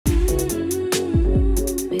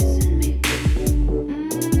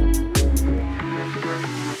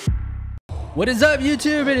What is up,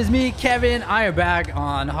 YouTube? It is me, Kevin. I am back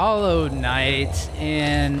on Hollow Knight,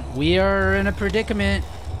 and we are in a predicament.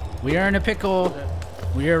 We are in a pickle.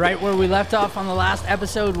 We are right where we left off on the last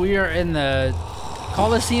episode. We are in the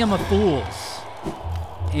Colloseum of Fools,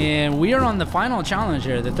 and we are on the final challenge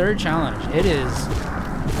here, the third challenge. It is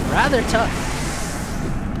rather tough.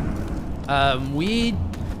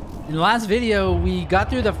 In the last video, we got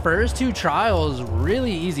through the first two trials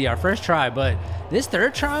really easy, our first try, but this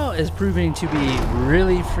third trial is proving to be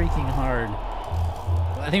really freaking hard.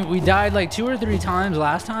 I think we died like 2 or 3 times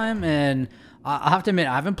last time, and I have to admit,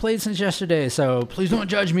 I haven't played since yesterday, so please don't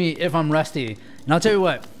judge me if I'm rusty. And I'll tell you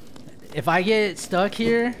what, if I get stuck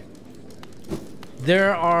here,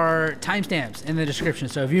 there are timestamps in the description,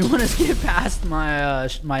 so if you want to skip past my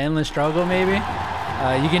my endless struggle, maybe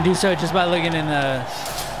you can do so just by looking in the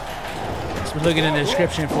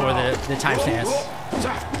description for the timestamps.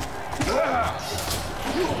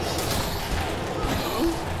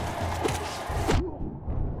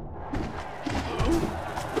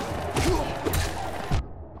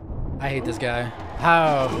 I hate this guy.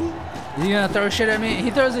 How? Is he gonna throw shit at me? He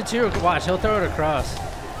throws it too. Watch, he'll throw it across.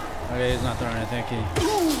 Okay, he's not throwing it, thank you.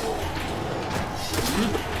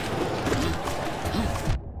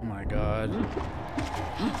 Oh my god.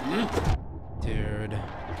 Dude.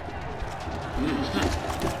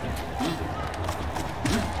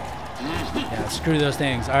 Yeah, screw those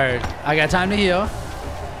things. Alright, I got time to heal.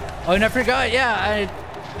 Oh, and I forgot, yeah,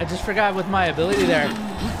 I just forgot with my ability there.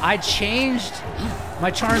 I changed my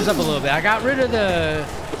charms up a little bit. I got rid of the...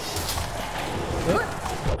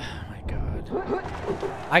 Oh my god.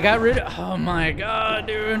 I got rid of... Oh my god,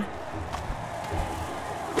 dude.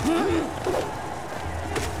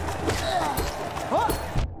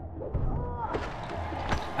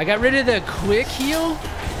 I got rid of the quick heal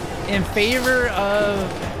in favor of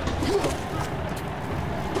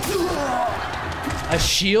a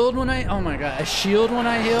shield when I... Oh my god, a shield when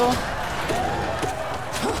I heal.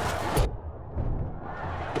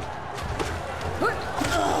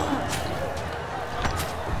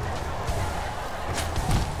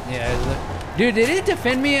 Yeah, dude, did it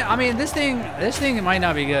defend me? I mean, this thing might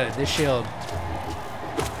not be good, this shield.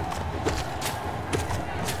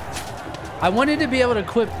 I wanted to be able to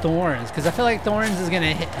equip Thorns, because I feel like Thorns is going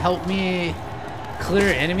to help me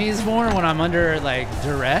clear enemies more when I'm under, like,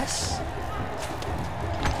 duress.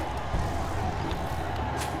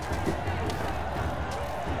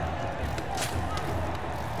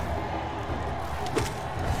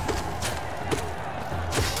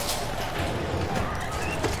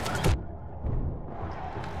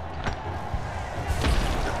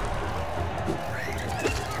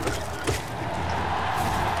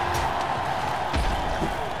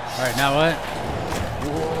 All right, now what?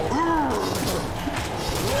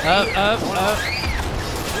 Up, up, up.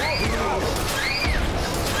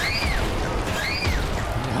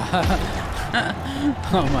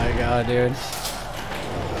 Oh my god, dude.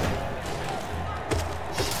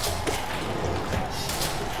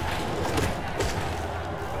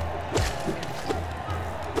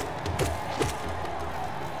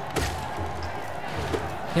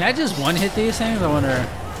 Can I just one-hit these things? I wonder.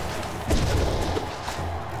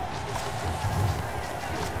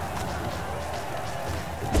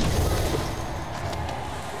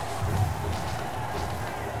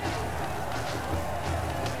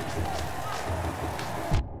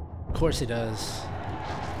 Of course he does.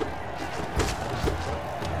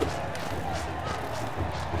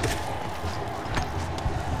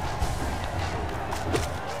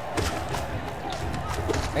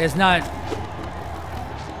 It's not...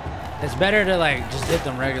 It's better to like just hit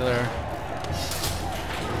them regular.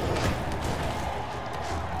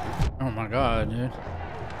 Oh my god, dude.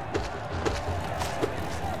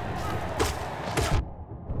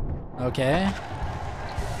 Okay.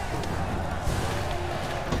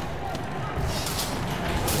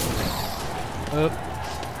 Oop.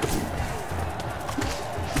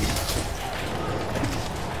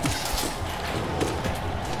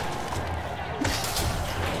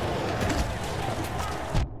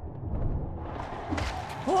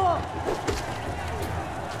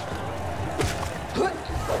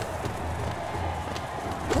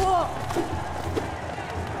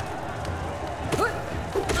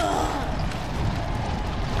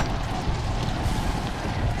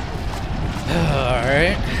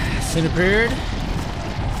 Alright, Centipede.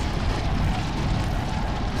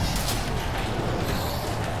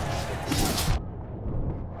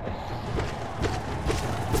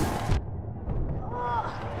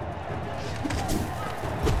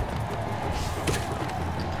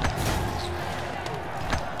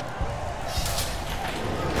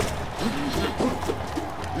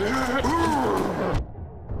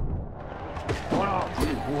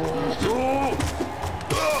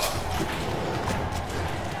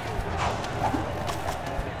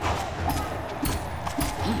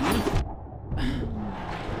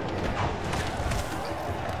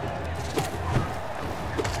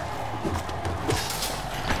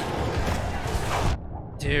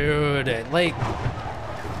 Like,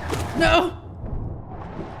 no.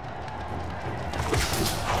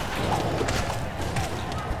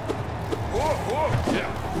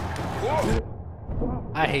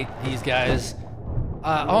 I hate these guys.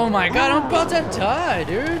 Oh my god, I'm about to die,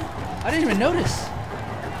 dude. I didn't even notice.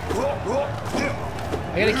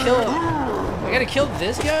 I gotta kill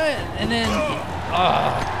this guy and then.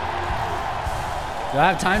 Do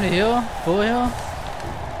I have time to heal? Full heal?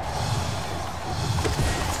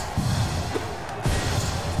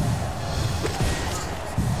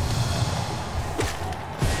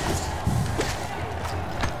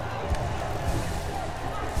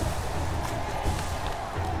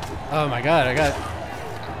 Oh my god, I got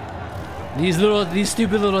these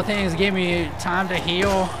stupid little things gave me time to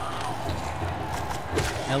heal.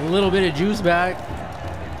 A little bit of juice back.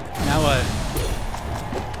 Now what?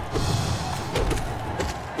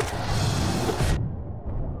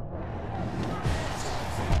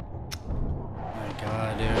 Oh my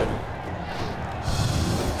god, dude.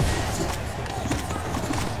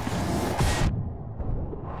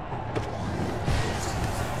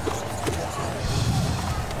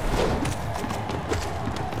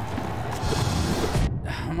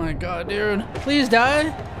 Oh my god, dude. Please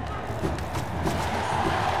die.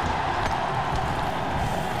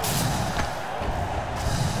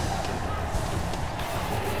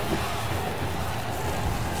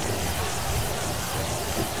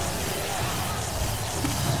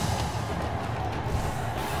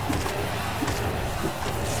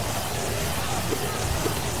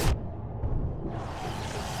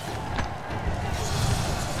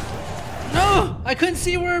 I couldn't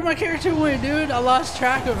see where my character went, dude. I lost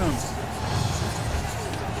track of him.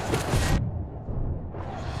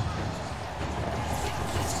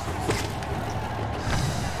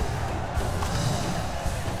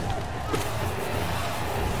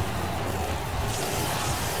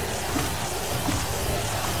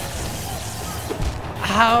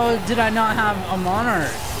 How did I not have a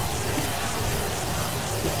monarch?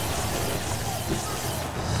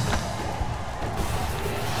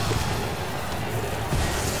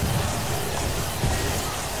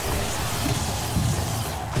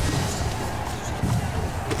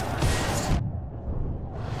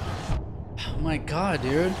 Oh my god,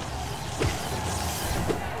 dude.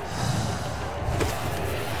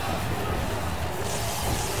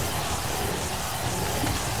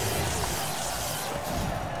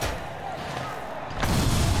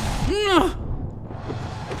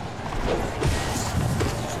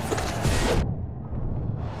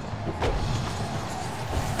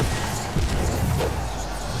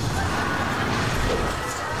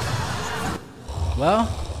 Well,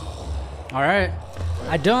 all right.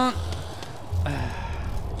 I don't.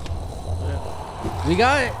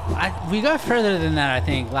 We got further than that, I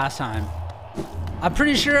think, last time. I'm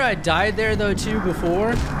pretty sure I died there though too before.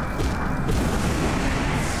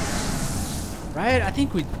 Right? I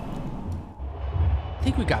think we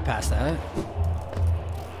got past that.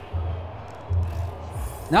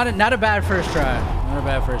 Not a bad first try. Not a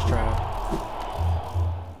bad first try.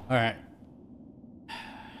 All right.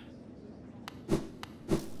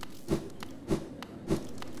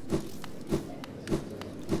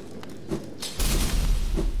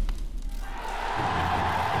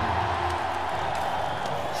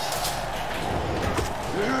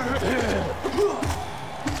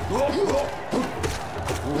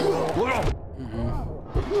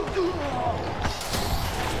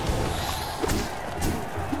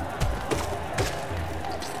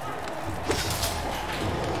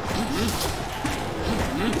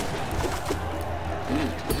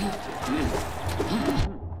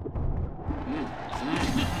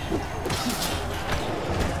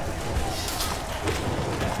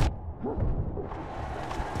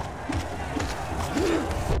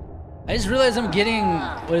 I just realized I'm getting,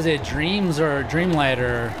 what is it, dreams or dreamlight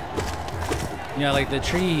or, you know, like the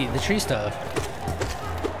tree stuff.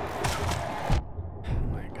 Oh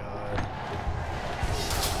my god.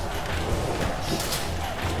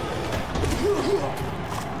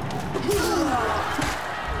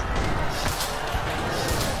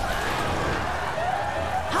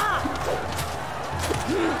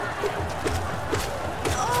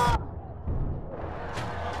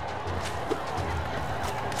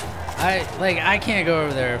 I can't go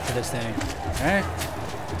over there for this thing, alright?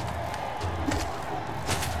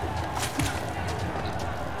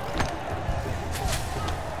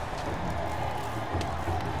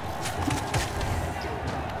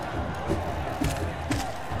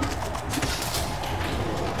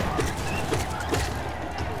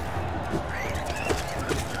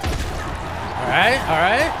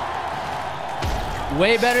 Alright.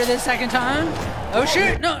 Way better this second time. Oh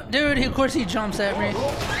shit! No, dude. Of course he jumps at me.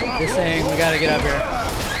 This thing. We gotta get up here.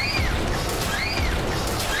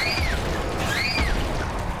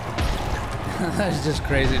 That's just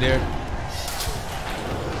crazy, dude.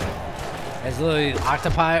 It's literally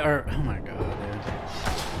octopi or oh my god, dude.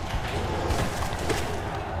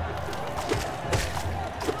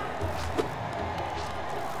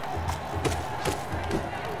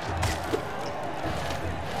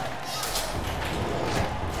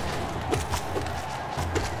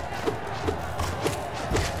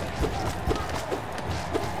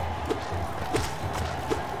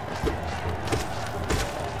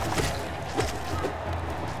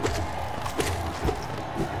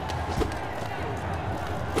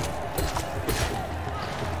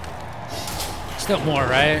 Still more,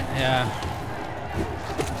 right? Yeah.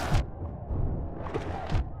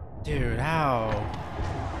 Dude, how?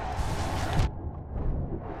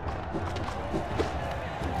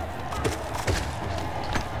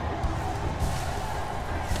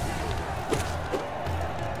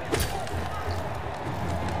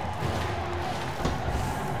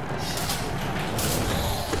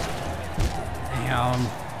 Damn.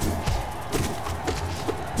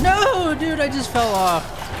 No, dude, I just fell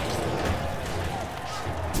off.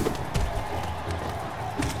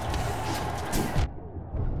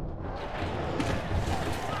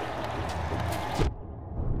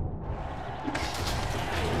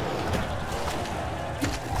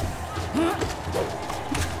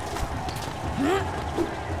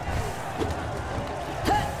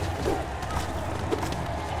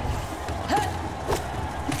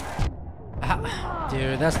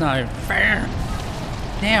 Dude, that's not even fair.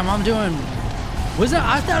 Damn, I'm doing...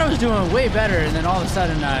 I thought I was doing way better, and then all of a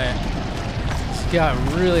sudden I just got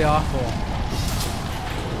really awful.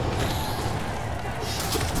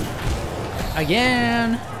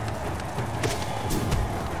 Again.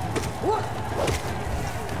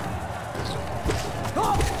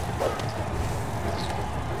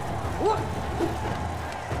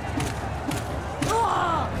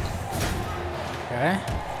 Okay.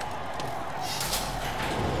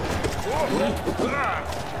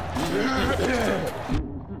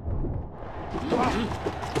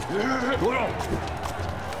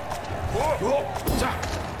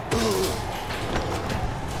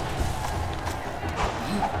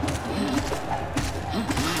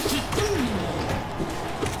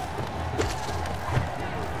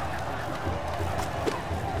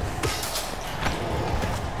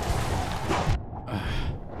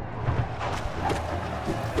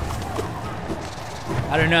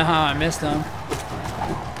 I don't know how I missed them.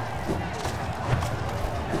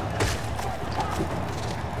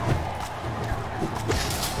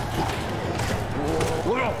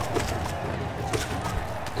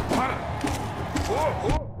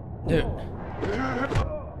 Dude.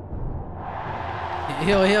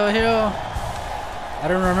 Heal, heal, heal. I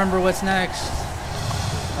don't remember what's next.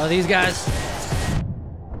 Oh, these guys.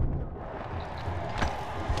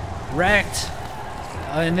 Wrecked.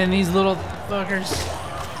 And then these little fuckers.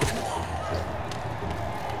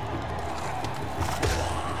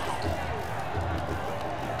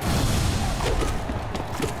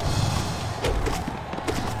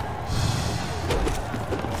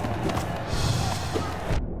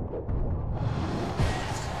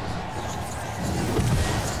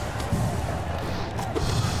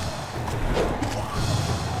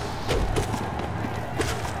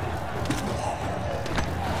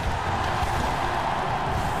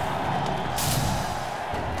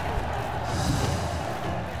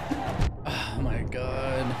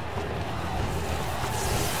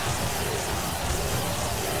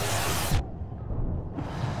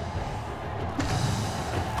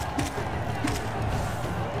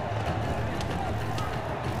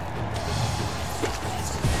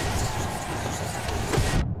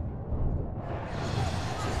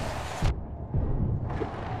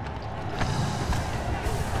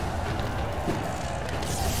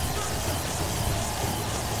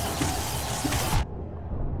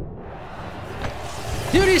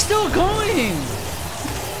 Dude, he's still going!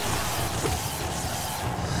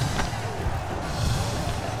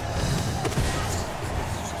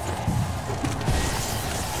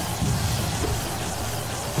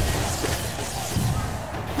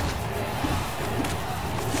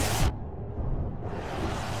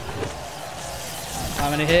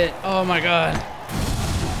 I'm gonna hit. Oh my god.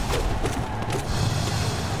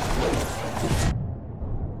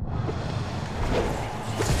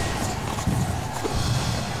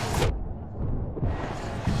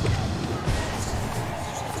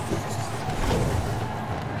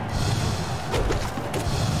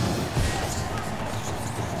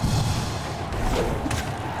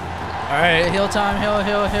 All right. heal time,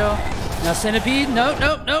 heal. Now centipede, nope.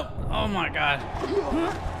 Oh my god.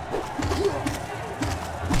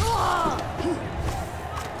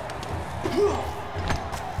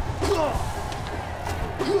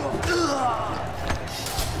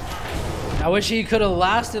 I wish he could have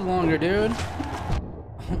lasted longer, dude.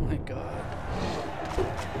 Oh my god.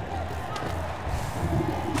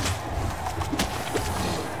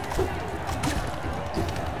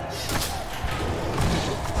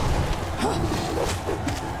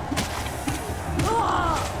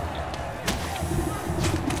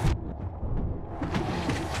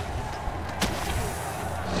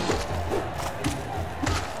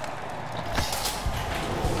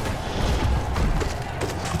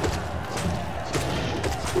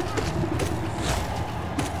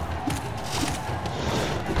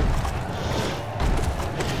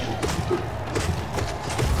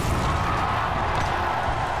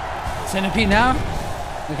 Centipede now?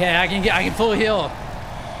 Okay, I can full heal.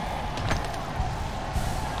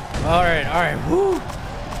 Alright, woo!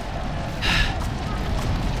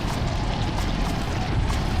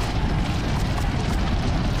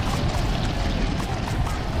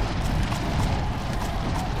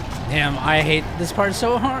 Damn, I hate this part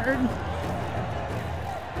so hard.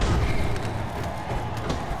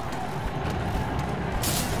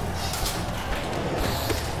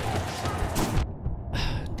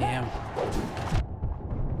 Damn.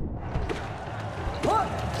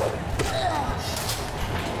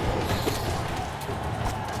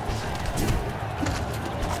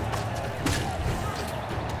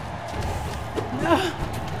 No.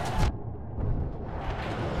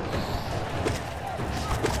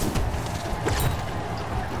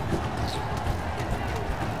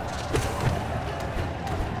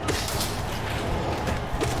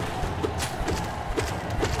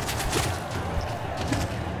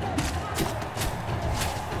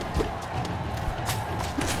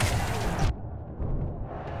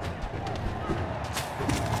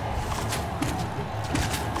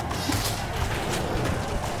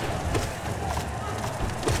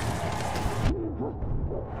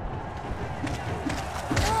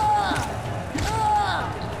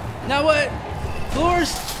 Now what?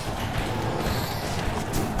 Floors?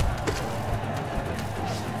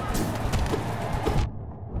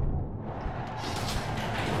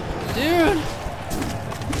 Dude.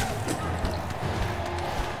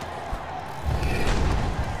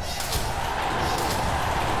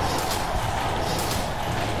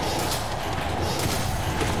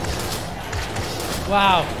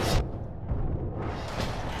 Wow.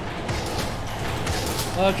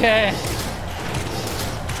 Okay.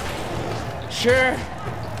 Sure.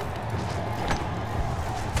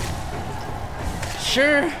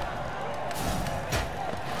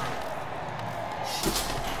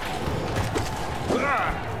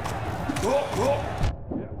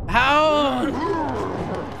 How?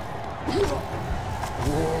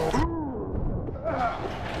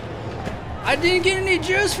 I didn't get any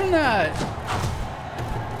juice from that.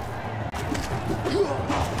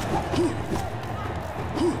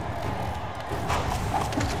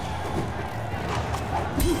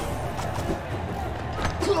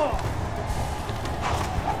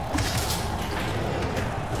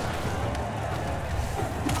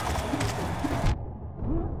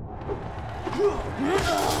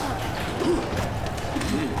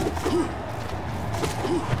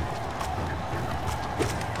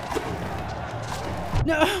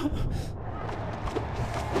 No.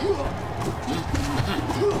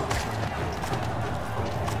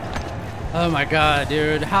 Oh my god,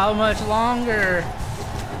 dude. How much longer?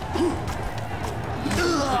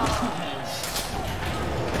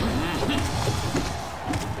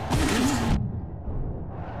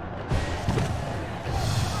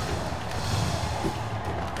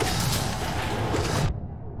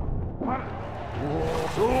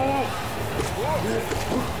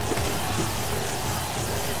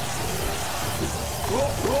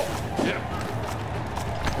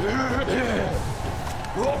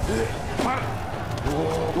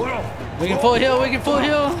 We can full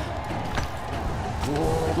heal,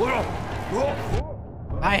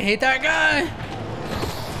 I hate that guy.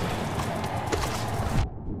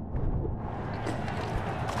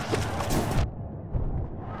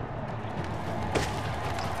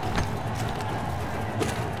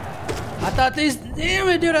 I thought these, damn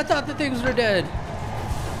it, dude, I thought the things were dead.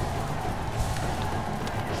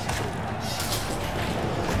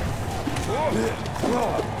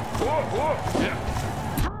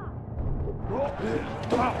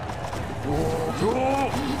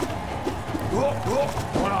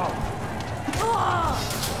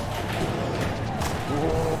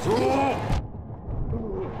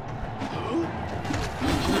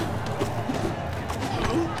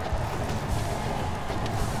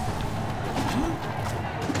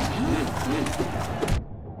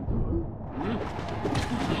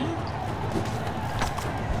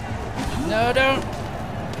 No, don't.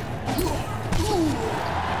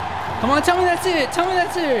 Come on, tell me that's it. Tell me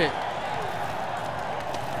that's it.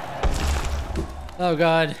 Oh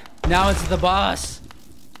god. Now it's the boss.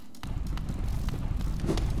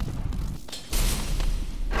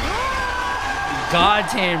 God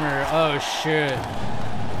Tamer. Oh shit.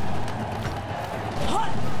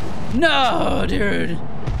 No, dude.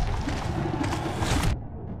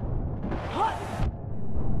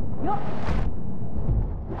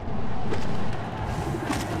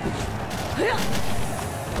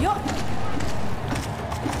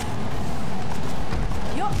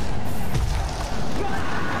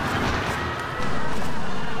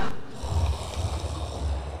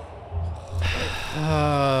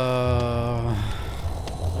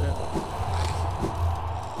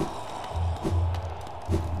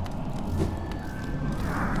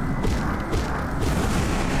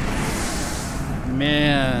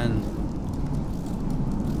 Man.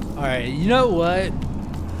 All right, you know what?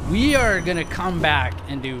 We are gonna come back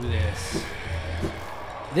and do this.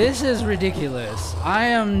 This is ridiculous.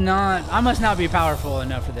 I must not be powerful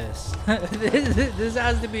enough for this. This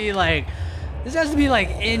has to be like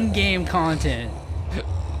in-game content.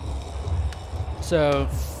 So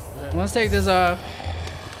let's take this off.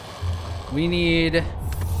 We need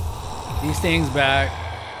these things back.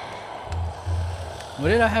 What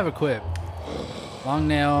did I have equipped? Long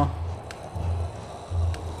nail.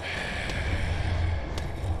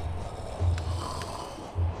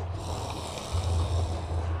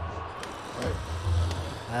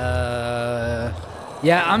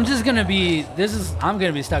 Yeah, I'm gonna be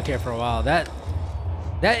stuck here for a while. That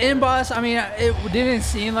end boss, I mean, it didn't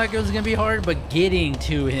seem like it was gonna be hard, but getting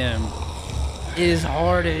to him is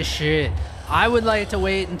hard as shit. I would like to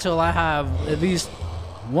wait until I have at least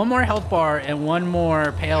one more health bar and one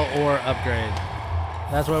more pale ore upgrade.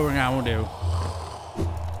 That's what we're gonna do.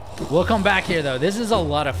 We'll come back here though. This is a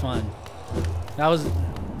lot of fun. That was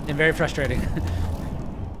very frustrating.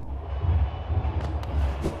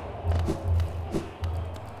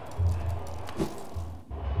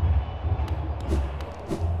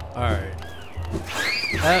 Alright.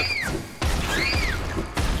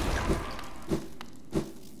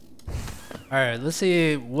 Alright, let's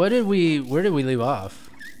see. Where did we leave off?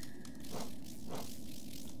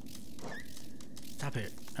 Stop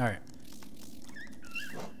it. Alright.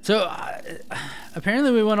 So,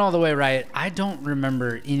 apparently we went all the way right. I don't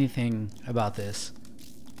remember anything about this.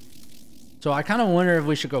 So I kind of wonder if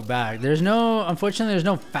we should go back. Unfortunately, there's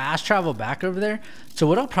no fast travel back over there. So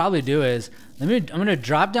what I'll probably do is, I'm gonna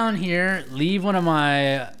drop down here, leave one of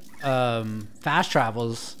my fast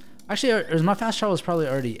travels. Actually, is my fast travel is probably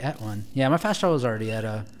already at one. Yeah, my fast travel is already at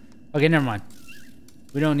a. Okay, never mind.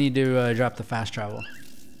 We don't need to drop the fast travel.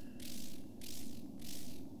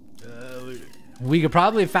 We could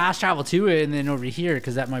probably fast travel to it and then over here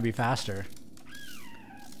because that might be faster.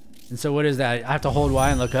 And so what is that? I have to hold Y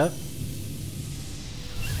and look up.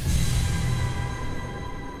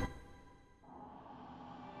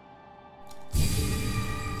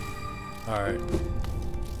 Alright.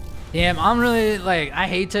 Damn, I'm really like, I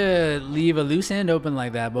hate to leave a loose end open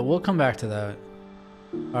like that, but we'll come back to that.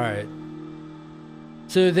 Alright.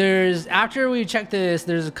 So after we check this,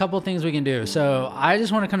 there's a couple things we can do. So I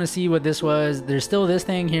just want to come to see what this was. There's still this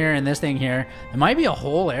thing here and this thing here. There might be a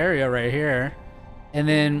whole area right here. And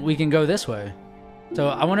then we can go this way. So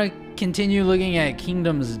I want to continue looking at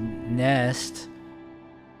Kingdom's Nest.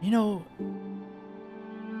 You know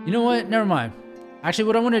what? Never mind. Actually,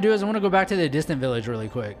 what I want to do is I want to go back to the distant village really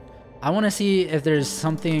quick. I want to see if there's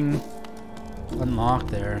something unlocked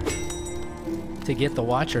there to get the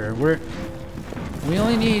Watcher. We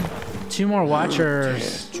only need 2 more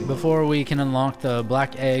Watchers before we can unlock the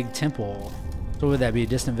Black Egg Temple. So what would that be?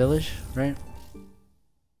 Distant village, right?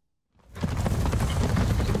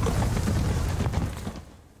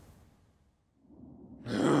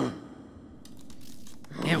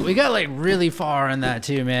 Yeah, we got like really far in that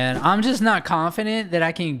too, man. I'm just not confident that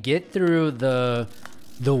I can get through the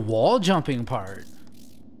wall jumping part.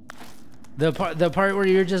 The part where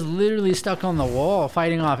you're just literally stuck on the wall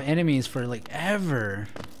fighting off enemies for like ever.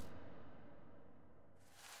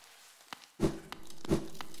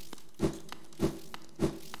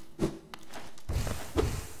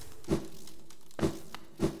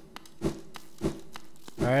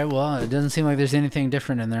 Alright, well, it doesn't seem like there's anything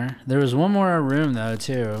different in there. There was one more room though,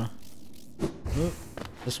 too. Oop,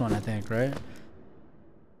 this one, I think, right?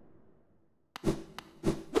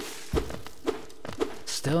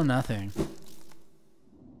 Still nothing.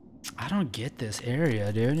 I don't get this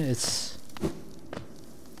area, dude. It's...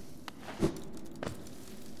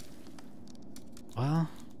 Well...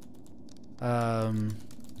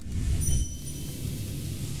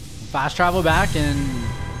 fast travel back and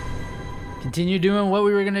continue doing what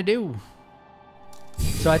we were gonna do.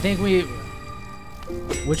 So I think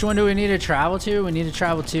which one do we need to travel to? We need to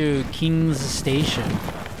travel to King's Station.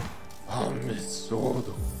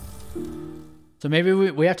 So maybe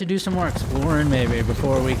we have to do some more exploring maybe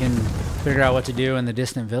before we can figure out what to do in the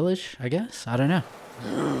distant village, I guess. I don't know.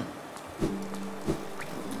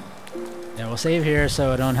 Yeah, we'll save here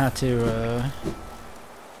so I don't have to,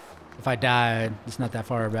 if I died, it's not that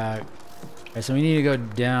far back. Okay, so we need to go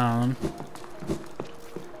down.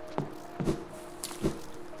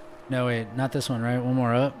 No, wait, not this one, right? One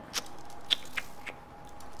more up.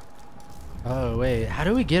 Oh, wait, how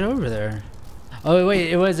do we get over there? Oh,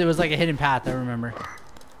 wait, it was like a hidden path, I remember.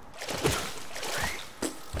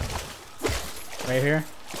 Right here?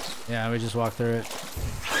 Yeah, we just walked through it.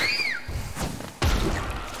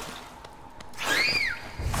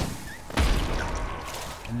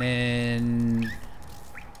 And then...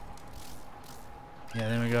 yeah,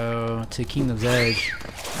 then we go to Kingdom's Edge.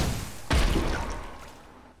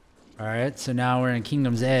 Alright, so now we're in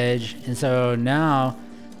Kingdom's Edge. And so now...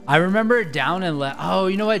 I remember down and left. Oh,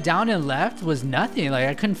 you know what? Down and left was nothing. Like,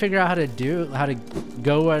 I couldn't figure out how to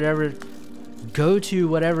go to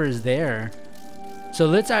whatever is there. So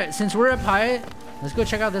let's, since we're up high, let's go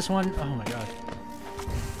check out this one. Oh my god.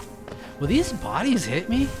 Will these bodies hit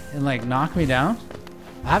me and like knock me down?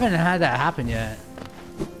 I haven't had that happen yet.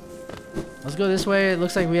 Let's go this way. It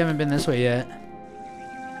looks like we haven't been this way yet.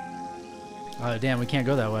 Oh damn, we can't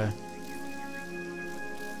go that way.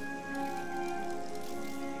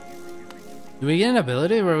 Do we get an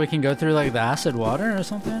ability where we can go through like the acid water or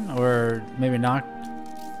something? Or maybe not?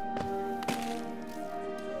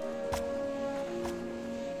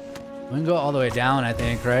 We can go all the way down, I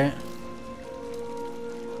think, right?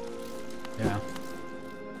 Yeah.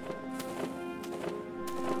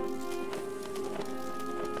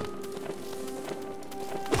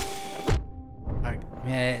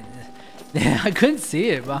 Man, I couldn't see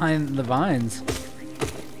it behind the vines.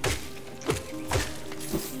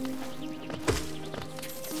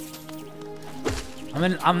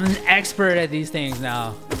 I'm an expert at these things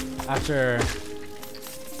now, after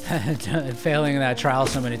failing that trial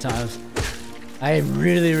so many times. I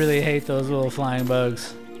really, really hate those little flying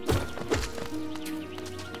bugs.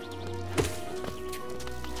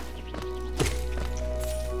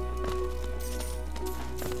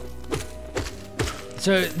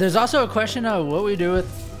 So there's also a question of what we do with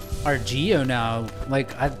our geo now.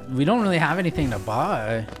 Like, we don't really have anything to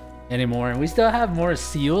buy anymore, and we still have more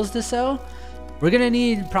seals to sell. We're gonna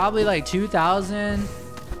need probably like 2,000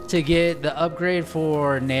 to get the upgrade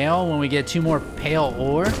for nail when we get 2 more pale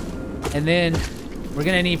ore, and then we're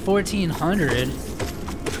gonna need 1,400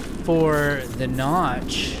 for the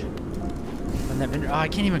notch. Oh, I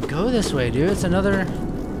can't even go this way, dude. It's another.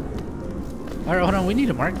 All right, hold on. We need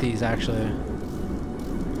to mark these actually.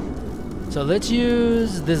 So let's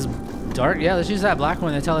use this dark. Yeah, let's use that black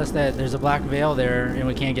one to tell us that there's a black veil there and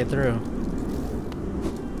we can't get through.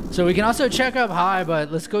 So we can also check up high,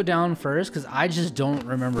 but let's go down first because I just don't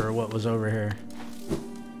remember what was over here.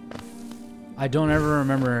 I don't ever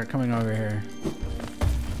remember coming over here.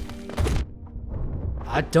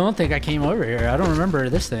 I don't think I came over here. I don't remember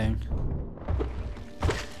this thing.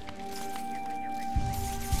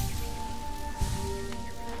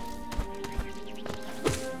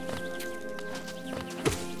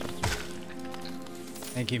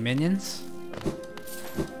 Thank you, minions.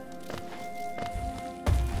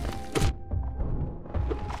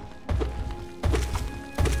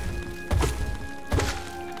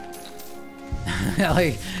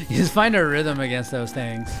 Like, you just find a rhythm against those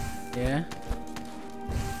things. Yeah.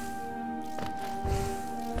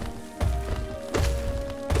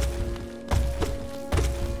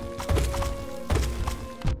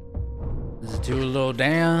 Let's do a little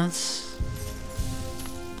dance.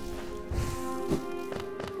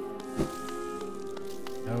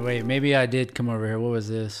 Oh wait, maybe I did come over here. What was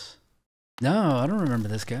this? No, I don't remember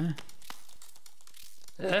this guy.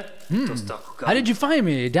 How did you find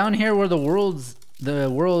me? Down here where the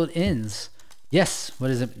world ends. Yes,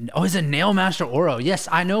 what is it? Oh, it's a Nail Master Oro. Yes,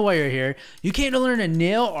 I know why you're here. You came to learn a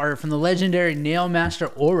nail art from the legendary Nail Master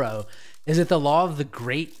Oro. Is it the law of the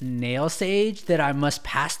great nail sage that I must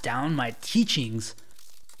pass down my teachings?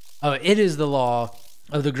 Oh, it is the law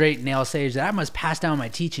of the great nail sage that I must pass down my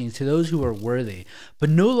teachings to those who are worthy.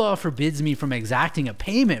 But no law forbids me from exacting a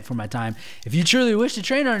payment for my time. If you truly wish to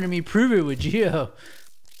train under me, prove it with Geo.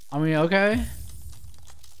 I mean, okay.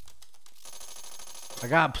 I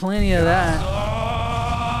got plenty of that.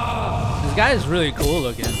 This guy is really cool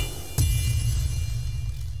looking.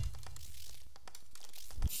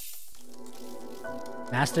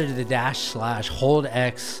 Master to the dash slash hold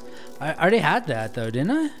X. I already had that though,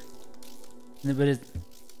 didn't I? But it.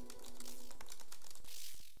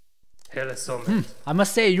 I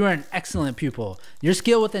must say you are an excellent pupil. Your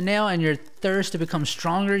skill with the nail and your thirst to become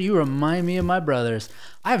stronger, you remind me of my brothers.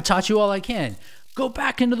 I have taught you all I can. Go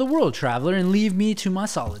back into the world, traveler, and leave me to my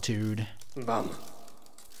solitude. Bam.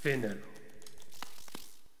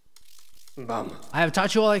 I have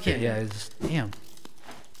taught you all I can. Yeah, damn.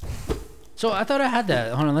 So I thought I had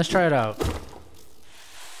that. Hold on, let's try it out.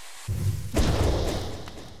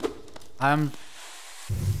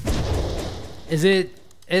 Is it?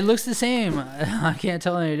 It looks the same. I can't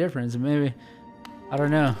tell any difference. Maybe. I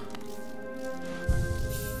don't know.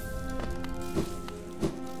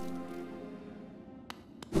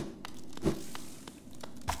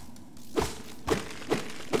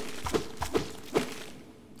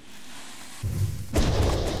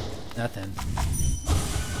 Nothing.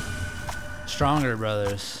 Stronger,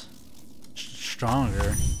 brothers.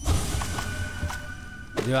 Stronger.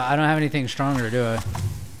 I don't have anything stronger, do I?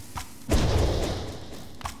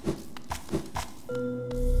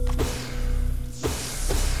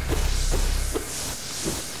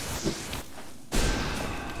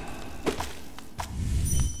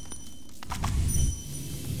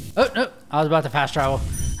 Oh, no. I was about to fast travel.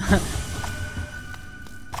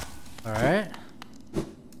 Alright.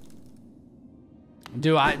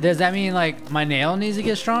 Does that mean like my nail needs to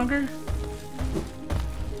get stronger?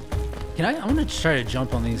 I want to try to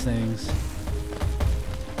jump on these things.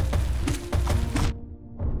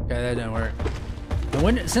 Okay, that didn't work.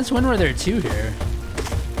 And since when were there two here?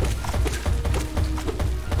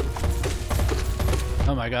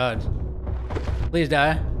 Oh my god. Please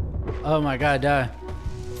die. Oh my god, die.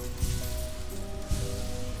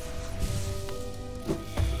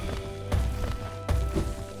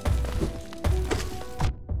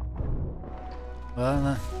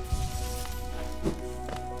 Well,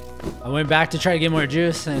 I went back to try to get more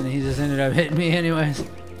juice and he just ended up hitting me anyways.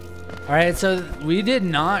 Alright, so we did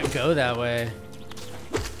not go that way.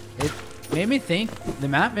 It made me think, the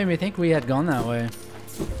map made me think we had gone that way.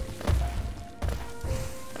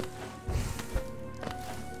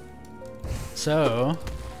 So,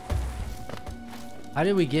 how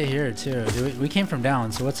did we get here too? We came from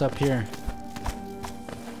down, so what's up here?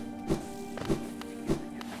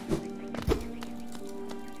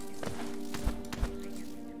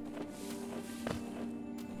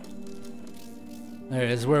 There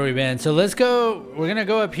it is, where we've been. So let's go, we're gonna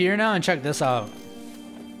go up here now and check this out.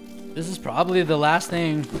 This is probably the last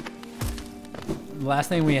thing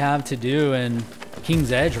we have to do in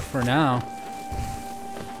King's Edge for now.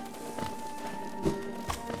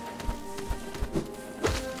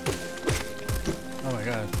 Oh my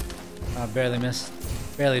god. I barely missed,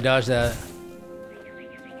 barely dodged that.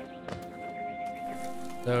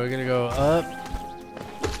 So we're gonna go up.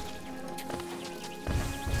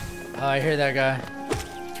 Oh, I hear that guy.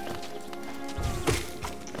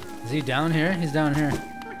 Is he down here? He's down here.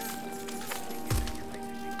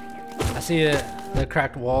 I see the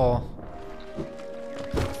cracked wall.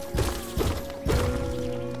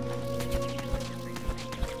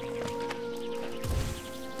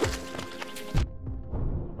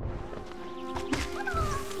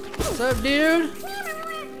 What's up, dude?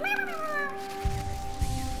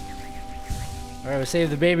 Alright, we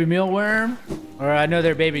saved the baby mealworm. Or I know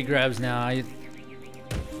they're baby grubs now.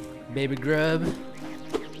 Baby grub.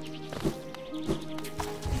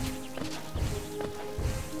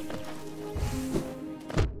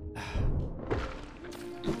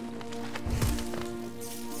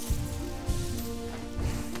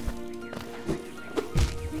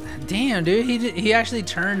 Damn, dude, he actually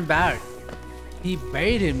turned back. He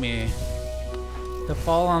baited me to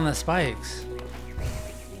fall on the spikes.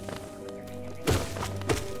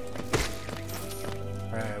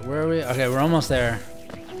 Alright, where are we? Okay, we're almost there.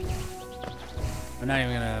 We're not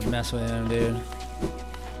even gonna mess with him, dude.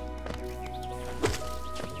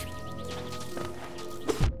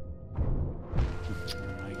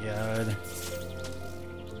 Oh my god.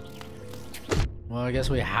 Well, I guess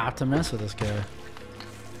we have to mess with this guy.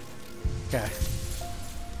 Okay.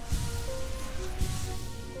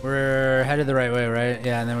 We're headed the right way, right?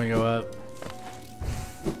 Yeah, and then we go up.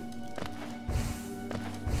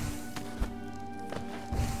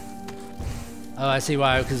 Oh, I see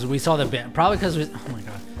why. Because we saw the bench. Probably because we. Oh my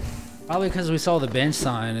god. Probably because we saw the bench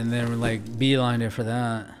sign and then we like beelined it for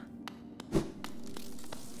that.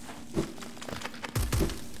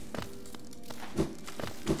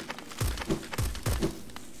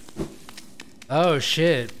 Oh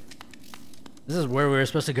shit. This is where we were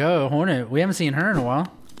supposed to go, Hornet. We haven't seen her in a while.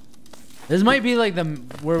 This might be like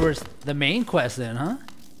the main quest then, huh?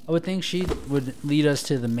 I would think she would lead us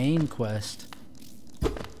to the main quest.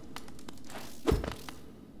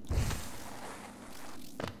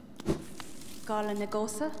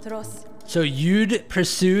 So you'd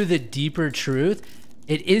pursue the deeper truth.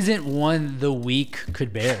 It isn't one the weak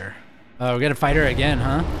could bear. Oh, we're gonna fight her again,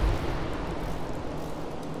 huh?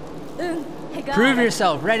 Prove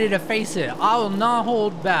yourself, ready to face it. I will not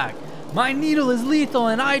hold back. My needle is lethal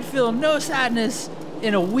and I'd feel no sadness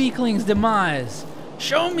in a weakling's demise.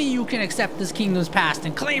 Show me you can accept this kingdom's past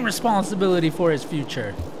and claim responsibility for its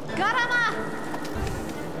future.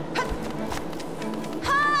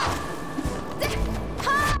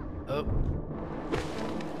 Oh.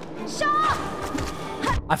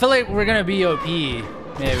 I feel like we're gonna be OP. Maybe,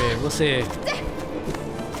 we'll see.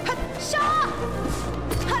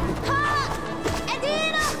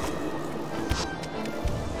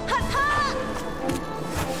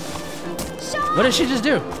 What did she just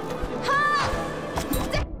do?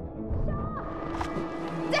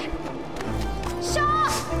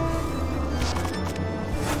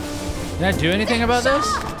 Did I do anything about this?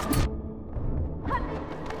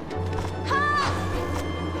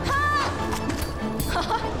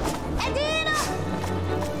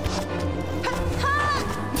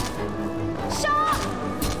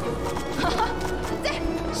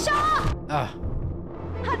 Ah.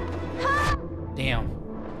 Damn.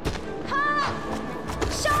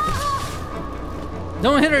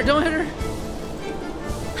 Don't hit her, don't hit her.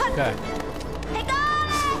 Okay.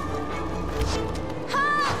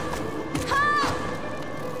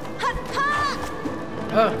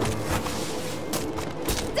 Oh.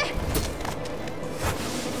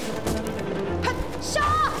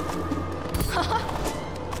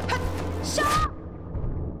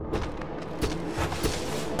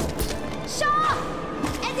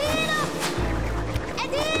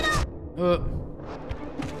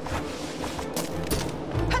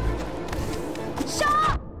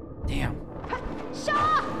 Damn.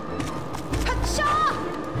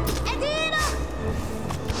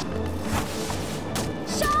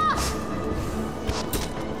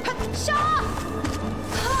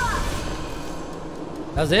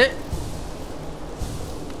 That was it?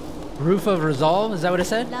 Roof of Resolve, is that what it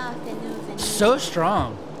said? So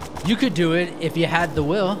strong. You could do it if you had the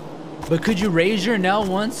will. But could you raise your knell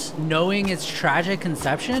once, knowing its tragic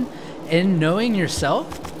conception and knowing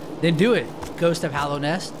yourself? Then do it, Ghost of Hallow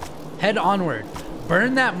Nest. Head onward.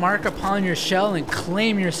 Burn that mark upon your shell and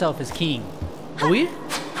claim yourself as king. We're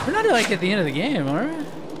not like at the end of the game, are we?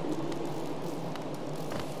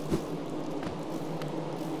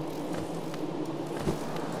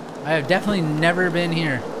 I have definitely never been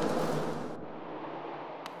here.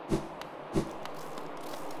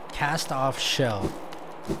 Cast off shell.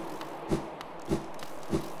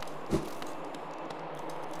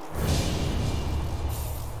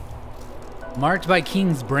 Marked by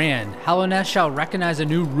King's brand, Hallow Nest shall recognize a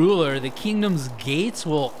new ruler. The kingdom's gates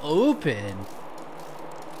will open.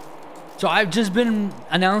 So I've just been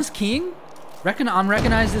announced king? I'm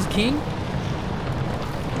recognized as king?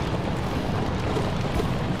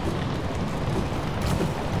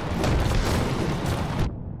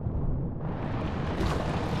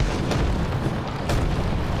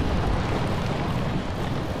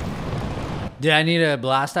 Did I need a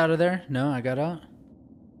blast out of there? No, I got out.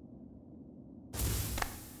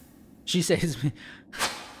 She saves me.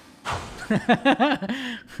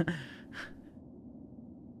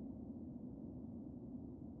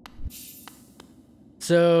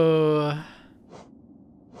 So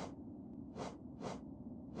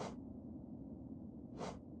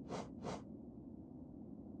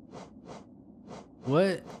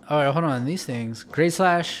what? All right, hold on. These things. Great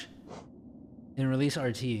slash and release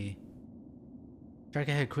RT. Strike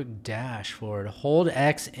ahead, quick dash forward. Hold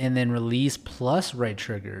X and then release plus right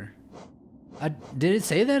trigger. Did it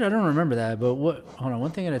say that? I don't remember that, but what? Hold on,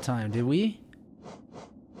 one thing at a time. Did we?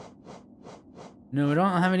 No, we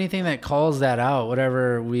don't have anything that calls that out,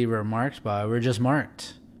 whatever we were marked by. We're just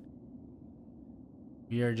marked.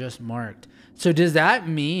 We are just marked. So does that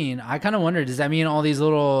mean, I kind of wonder, does that mean all these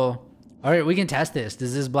little, all right, we can test this.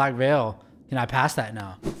 Does this black veil, can I pass that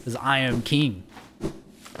now? Because I am king.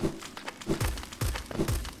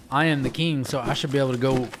 I am the king, so I should be able to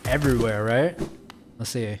go everywhere, right?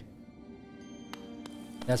 Let's see.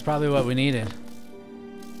 That's probably what we needed.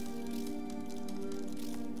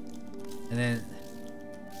 And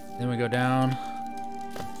then we go down.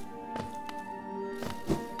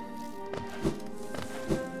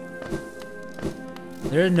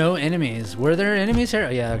 There are no enemies. Were there enemies here? Oh,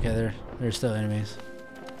 yeah, okay, there's still enemies.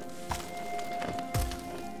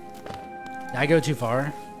 Did I go too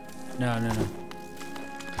far? No.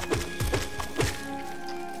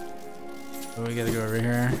 we gotta go over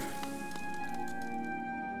here.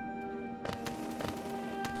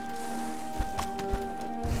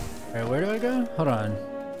 Alright, where do I go? Hold on.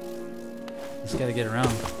 Just gotta get around.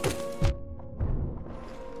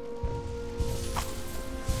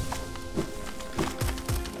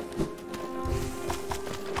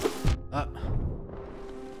 Up.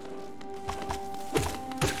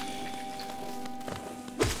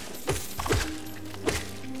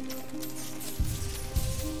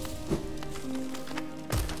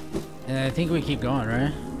 And I think we keep going,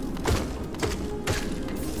 right?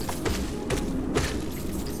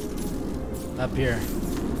 Up here.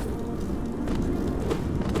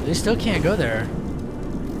 They still can't go there.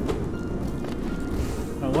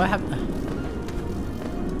 Oh, what happened?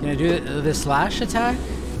 Can I do the slash attack?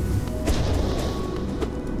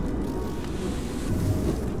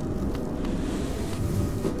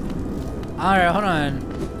 Alright, hold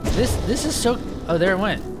on. This is so... Oh, there it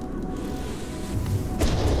went.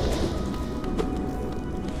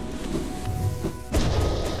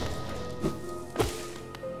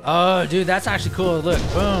 Oh, dude, that's actually cool. Look,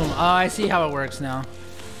 boom. Oh, I see how it works now.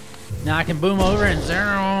 Now I can boom over and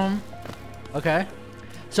zoom. Okay.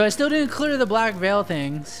 So I still didn't clear the black veil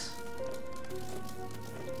things.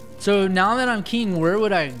 So now that I'm king, where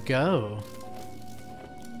would I go?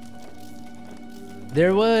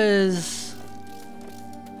 There was...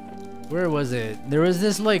 Where was it? There was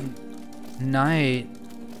this, like, night.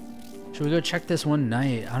 Should we go check this one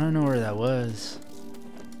night? I don't know where that was.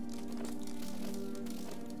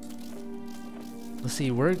 Let's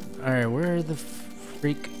see, alright, where the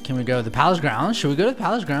freak can we go? The palace grounds? Should we go to the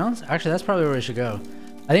palace grounds? Actually, that's probably where we should go.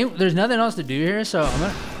 I think there's nothing else to do here, so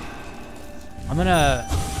I'm gonna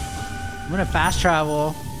fast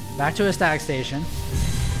travel back to a static station.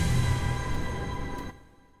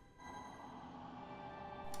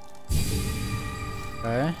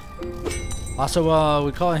 Okay. Also, while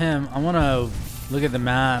we call him, I wanna look at the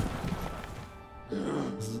map.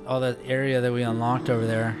 All that area that we unlocked over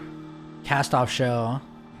there. Cast off shell.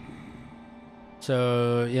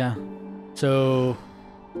 So yeah, so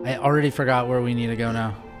I already forgot where we need to go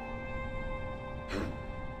now.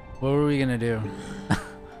 What were we gonna do?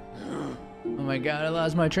 Oh my god, I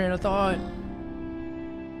lost my train of thought.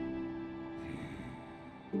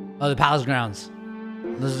 Oh, the palace grounds.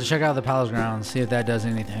 Let's check out the palace grounds, see if that does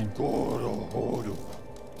anything.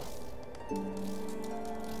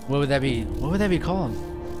 What would that be? What would that be called?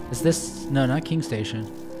 Is this... No, not King Station.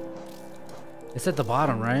 It's at the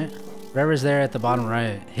bottom, right? Whatever's there at the bottom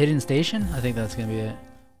right. Hidden Station? I think that's gonna be it.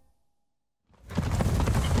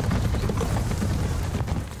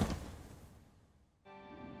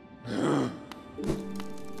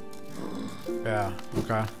 Yeah,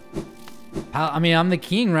 okay. I mean, I'm the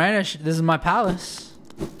king, right? This is my palace.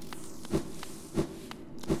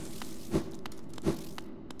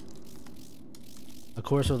 A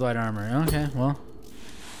course with white armor. Okay, well.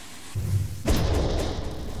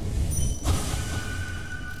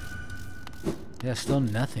 Yeah, still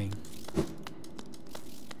nothing.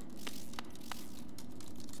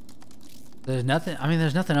 There's nothing, I mean,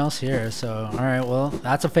 there's nothing else here, so, alright, well,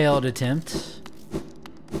 that's a failed attempt.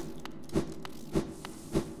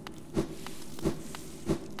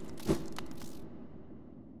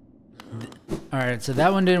 Alright, so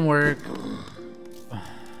that one didn't work.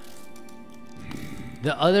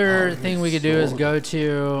 The other thing we could do is go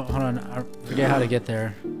to, hold on, I forget how to get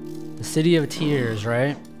there. The City of Tears,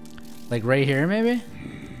 right? Like right here, maybe?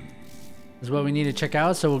 Is what we need to check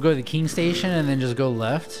out. So we'll go to the King Station and then just go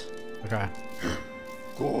left. Okay.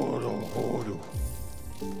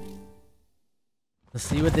 Let's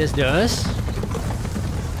see what this does.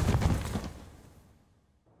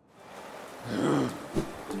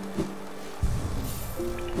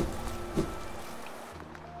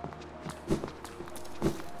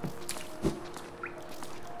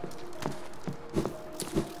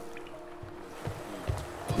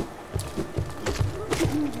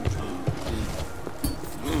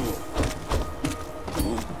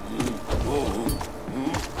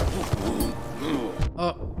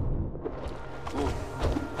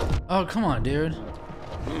 Oh, come on, dude.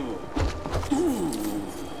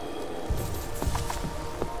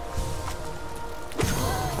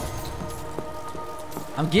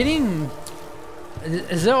 I'm getting...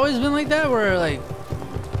 Has it always been like that? Where, like...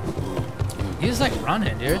 He's, like,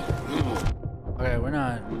 running, dude. Okay, we're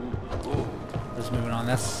not... Just moving on.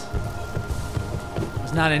 That's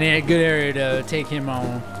not a good area to take him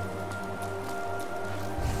on.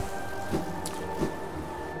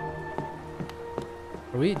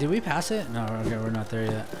 Did we pass it? No, okay, we're not there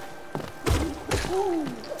yet.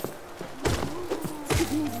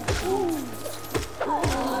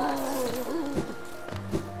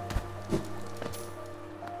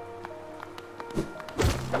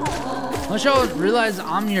 Don't y'all realize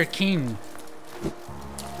I'm your king?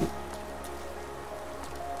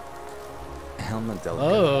 Helmet delicate.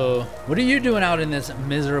 Oh, what are you doing out in this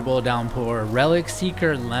miserable downpour? Relic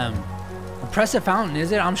Seeker Lem. Impressive fountain,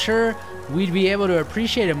 is it? I'm sure we'd be able to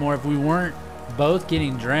appreciate it more if we weren't both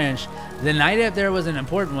getting drenched. The night up there was an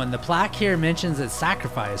important one. The plaque here mentions its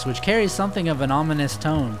sacrifice, which carries something of an ominous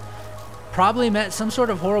tone. Probably met some sort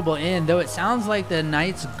of horrible end, though it sounds like the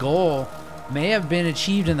knight's goal may have been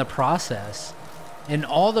achieved in the process. In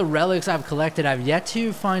all the relics I've collected, I've yet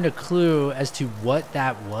to find a clue as to what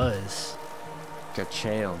that was.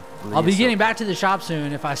 Ka-chail. I'll be getting back to the shop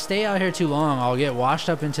soon. If I stay out here too long, I'll get washed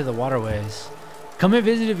up into the waterways. Come and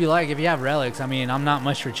visit if you like, if you have relics. I mean, I'm not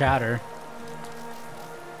much for chatter.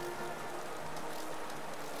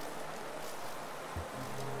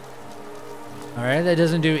 Alright, that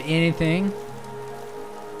doesn't do anything.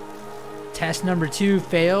 Test number 2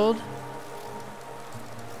 failed.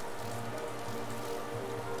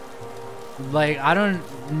 Like, I don't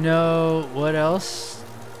know what else.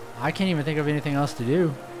 I can't even think of anything else to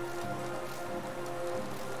do.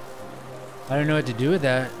 I don't know what to do with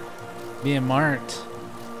that being marked.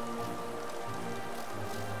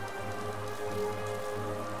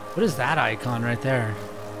 What is that icon right there?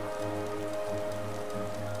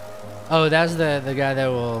 Oh, that's the guy that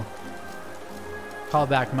will call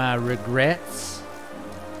back my regrets.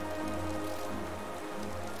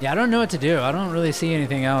 Yeah, I don't know what to do. I don't really see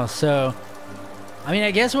anything else. So, I mean,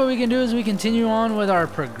 I guess what we can do is we continue on with our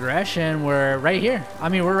progression. We're right here. I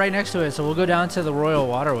mean, we're right next to it. So we'll go down to the Royal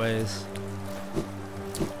Waterways.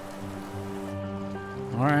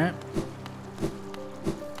 All right.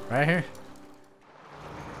 Right here.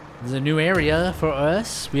 There's a new area for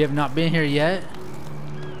us. We have not been here yet.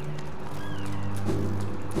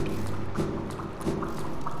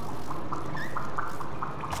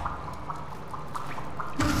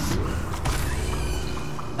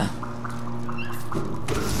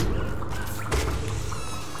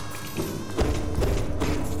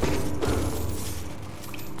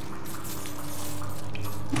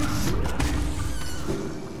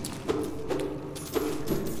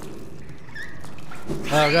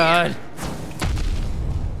 Oh God.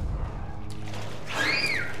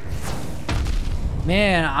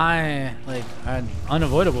 Man, I'm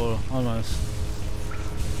unavoidable almost.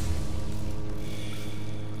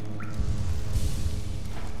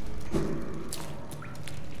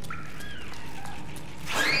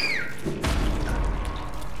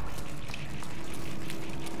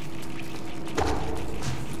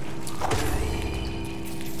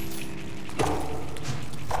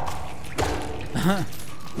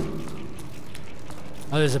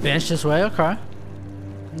 Oh, there's a bench this way. Okay.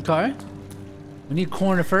 Okay. We need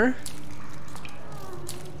conifer.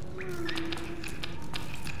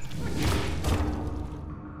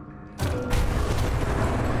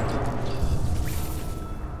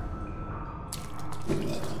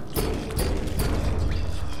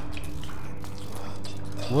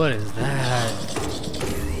 What is that?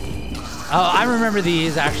 Oh, I remember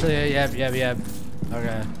these actually. Yep.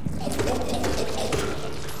 Okay.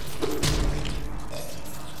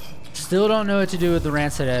 Still don't know what to do with the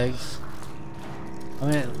rancid eggs.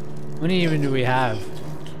 I mean, how many even do we have?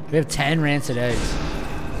 We have 10 rancid eggs.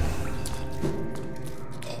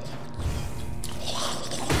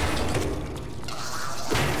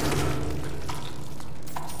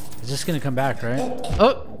 It's just gonna come back, right?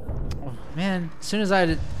 Oh! Oh man, as soon as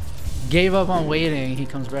I gave up on waiting, he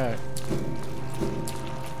comes back.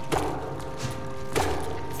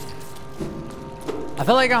 I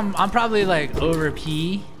feel like I'm probably like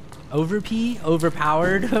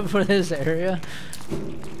overpowered for this area.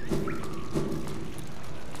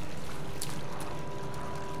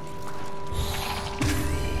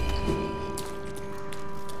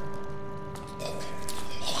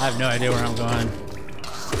 I have no idea where I'm going.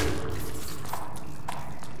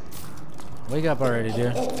 Wake up already,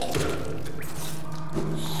 dude.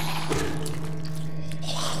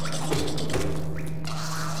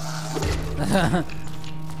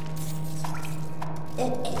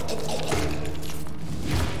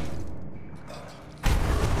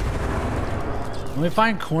 Can we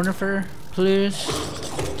find conifer, please?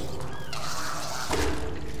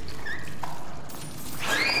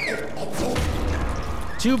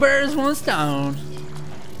 Two birds, one stone.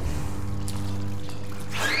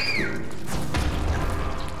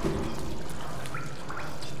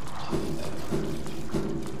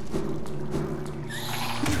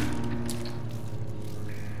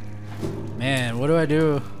 Man, what do I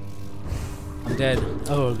do? I'm dead.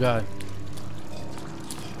 Oh God.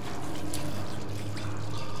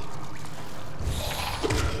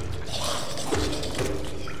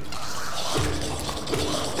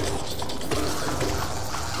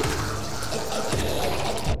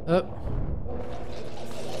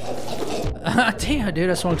 dude,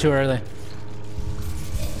 I swung too early.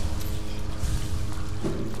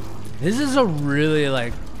 This is a really,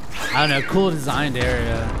 like, I don't know, cool designed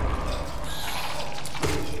area.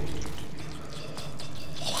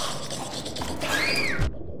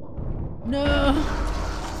 No.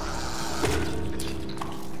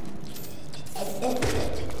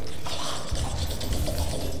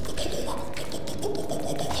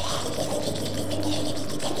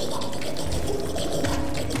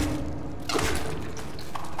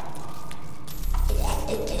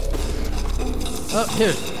 Oh,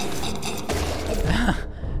 dude.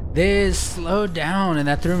 They slowed down and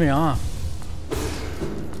that threw me off.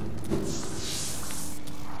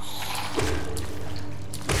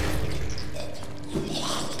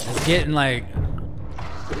 It's getting like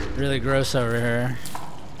really gross over here.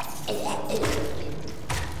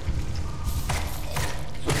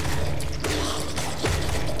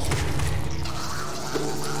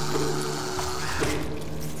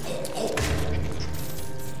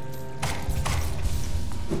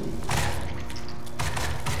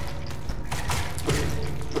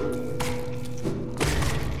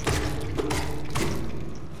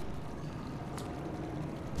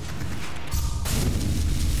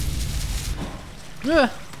 Ugh.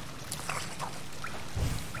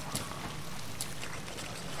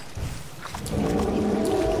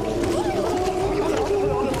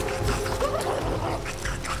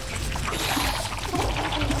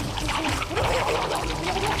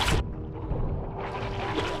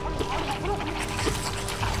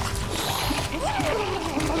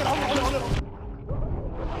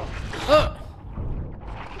 Oh.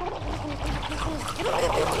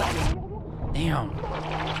 Damn.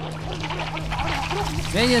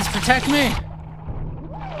 Minions, protect me!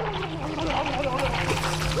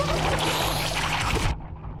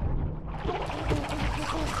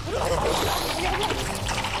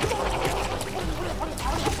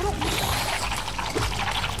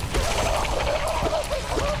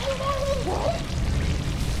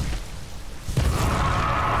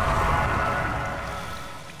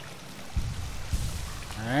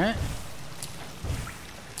 Alright.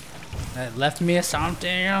 That left me a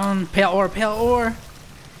something. Pale ore, pale ore.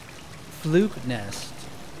 Fluke nest.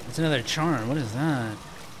 It's another charm. What is that?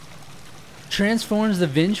 Transforms the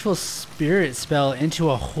vengeful spirit spell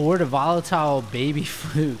into a horde of volatile baby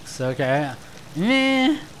flukes. Okay.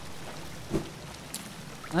 Meh.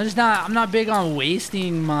 I'm not big on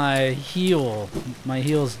wasting my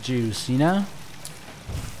heal's juice, you know?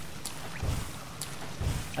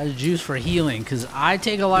 That's juice for healing, because I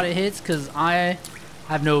take a lot of hits because I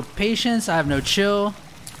have no patience, I have no chill,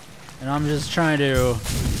 and I'm just trying to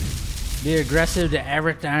be aggressive to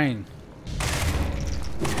everything.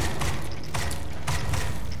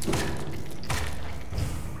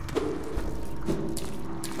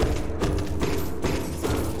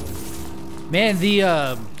 Man, they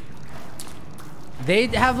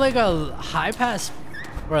have like a high pass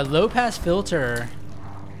or a low pass filter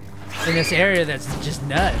in this area that's just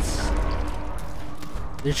nuts.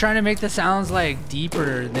 They're trying to make the sounds like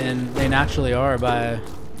deeper than they naturally are by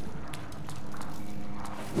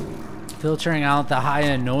filtering out the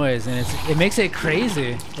high-end noise, and it makes it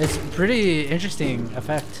crazy. It's a pretty interesting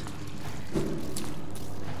effect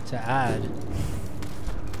to add.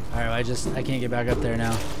 All right, I can't get back up there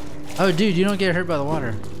now. Oh, dude, you don't get hurt by the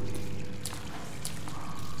water.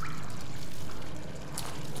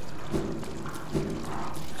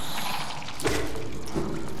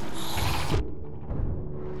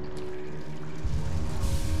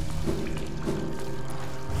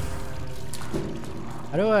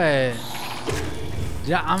 How do I?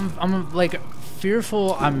 Yeah, I'm like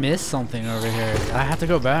fearful I missed something over here. I have to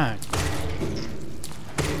go back.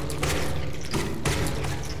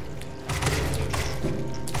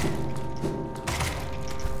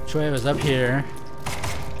 Which way was up here?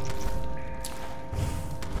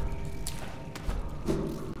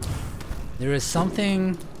 There was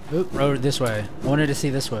something. Oop, road this way. I wanted to see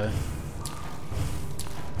this way.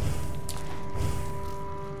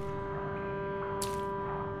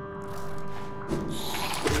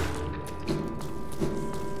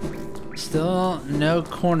 Still no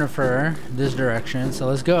conifer this direction, so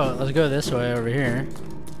let's go this way over here.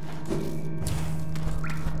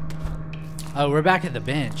 Oh, we're back at the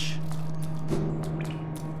bench.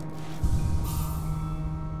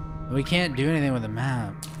 We can't do anything with the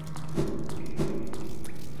map.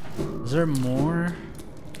 Is there more?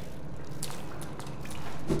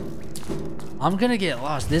 I'm gonna get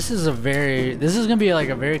lost. This is gonna be like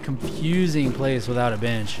a very confusing place without a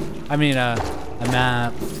bench. I mean a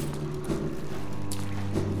map.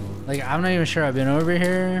 Like, I'm not even sure I've been over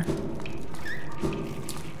here.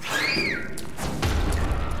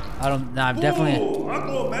 I don't. Nah, I've definitely.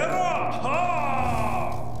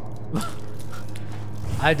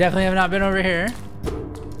 I definitely have not been over here.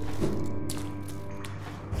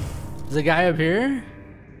 Is the guy up here?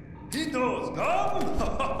 I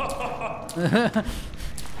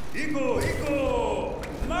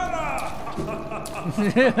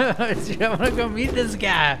want to go meet this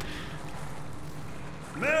guy.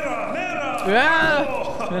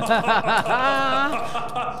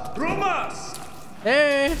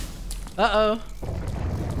 Hey. Uh-oh.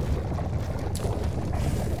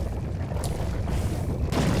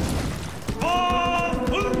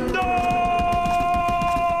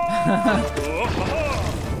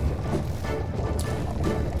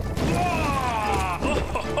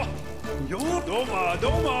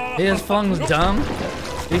 He just flungs dung.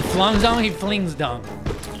 He flungs dung, he flings dung.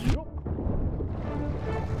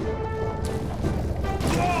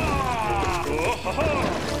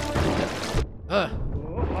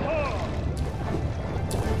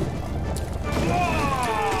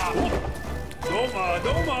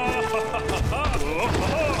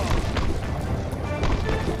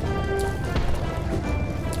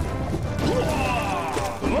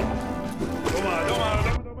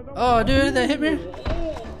 Oh, dude, that hit me.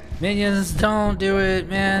 Minions, don't do it,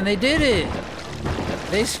 man. They did it.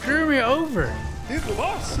 They screw me over.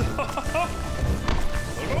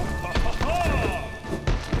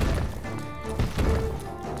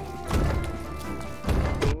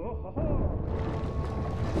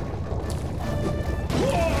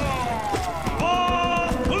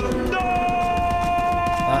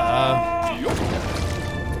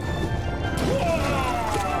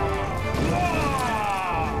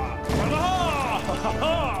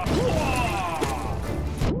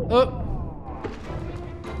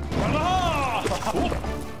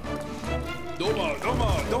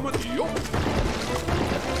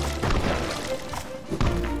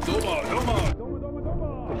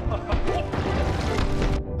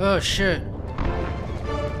 Oh shit.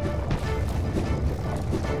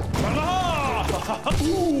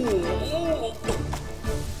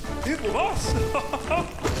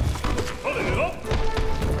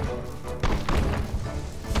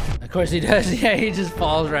 Of course he does. Yeah, he just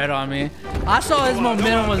falls right on me. I saw his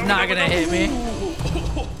momentum was not gonna hit me.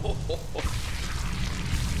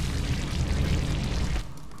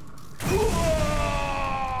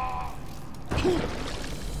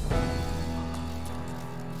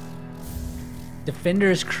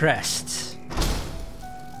 Defender's Crest.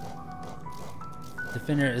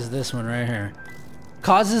 Defender is this one right here.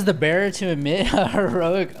 Causes the bearer to emit a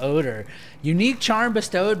heroic odor. Unique charm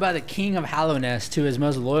bestowed by the King of Hallowness to his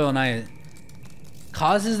most loyal knight.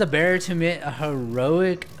 Causes the bearer to emit a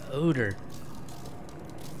heroic odor.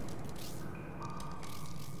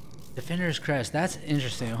 Defender's Crest. That's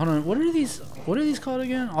interesting. Hold on. What are these called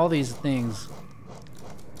again? All these things.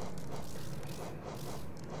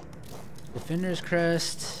 Defender's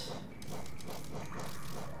Crest.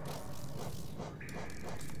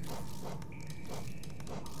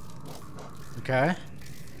 Okay.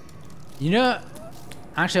 You know,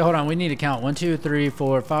 actually, hold on. We need to count. 1, 2, 3,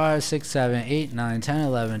 4, 5, 6, 7, 8, 9, 10,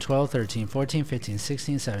 11, 12, 13, 14, 15,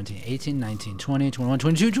 16, 17, 18, 19, 20, 21,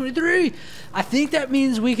 22, 23. I think that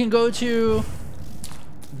means we can go to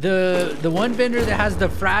the one vendor that has the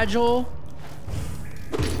fragile.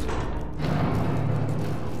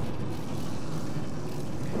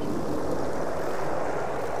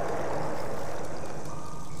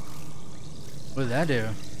 What did that do?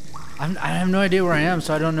 I have no idea where I am,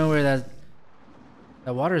 so I don't know where that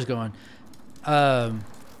water is going.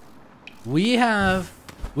 We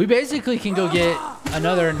basically can go get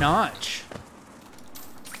another notch.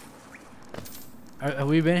 Have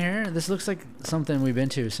we been here? This looks like something we've been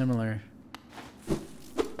to, similar.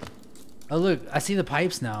 Oh look, I see the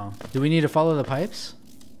pipes now. Do we need to follow the pipes?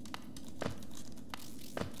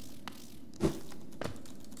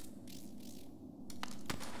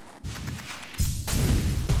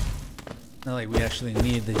 Not like we actually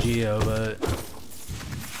need the geo, but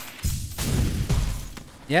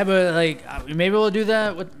yeah, but like maybe we'll do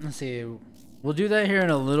that. Let's see, we'll do that here in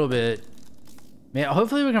a little bit. Man,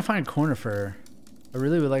 hopefully we can find conifer. I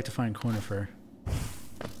really would like to find conifer.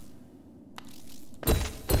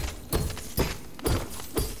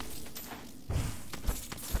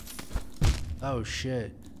 Oh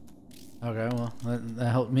shit. Okay, well that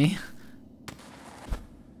helped me.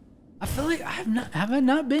 I feel like have I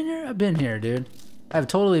not been here? I've been here, dude. I've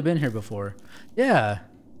totally been here before. Yeah.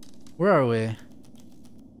 Where are we?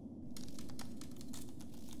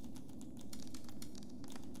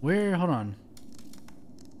 Where? Hold on.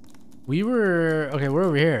 We were... Okay, we're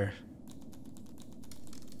over here.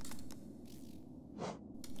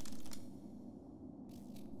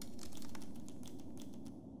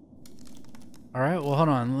 All right, well, hold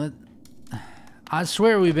on. I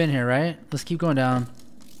swear we've been here, right? Let's keep going down.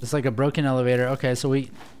 It's like a broken elevator. Okay, so we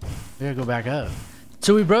gotta go back up.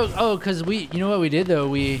 So we broke, oh, because you know what we did though?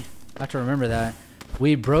 We have to remember that.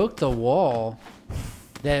 We broke the wall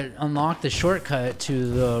that unlocked the shortcut to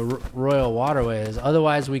the Royal Waterways.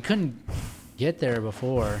 Otherwise, we couldn't get there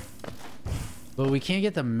before. But we can't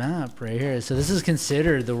get the map right here. So this is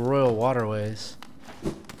considered the Royal Waterways.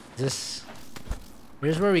 Here's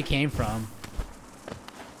where we came from.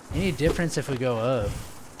 Any difference if we go up?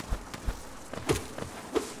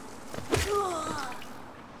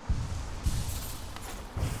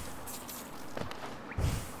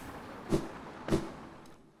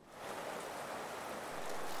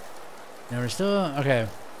 No, we're still okay.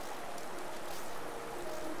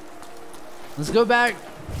 Let's go back.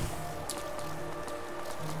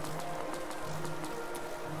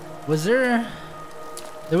 Was there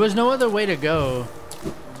was no other way to go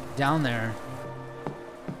down there.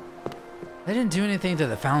 They didn't do anything to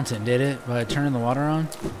the fountain, did it? By turning the water on?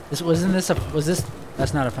 Was this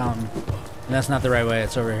that's not a fountain. And that's not the right way,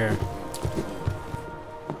 it's over here.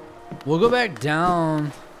 We'll go back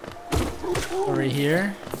down over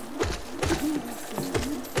here.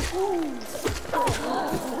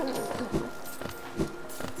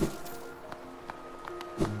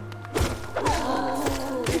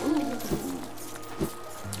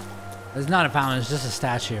 It's not a fountain, it's just a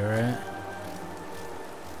statue, right?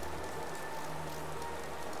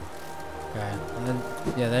 Okay.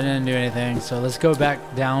 Yeah, they didn't do anything, so let's go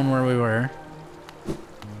back down where we were.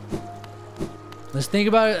 Let's think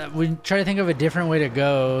about it. We try to think of a different way to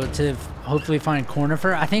go to hopefully find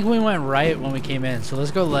Cornifer. I think we went right when we came in, so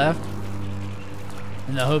let's go left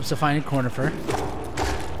in the hopes of finding Cornifer.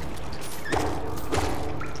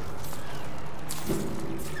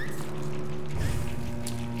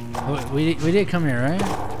 Oh, we did come here, right?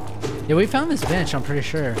 Yeah, we found this bench, I'm pretty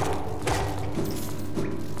sure.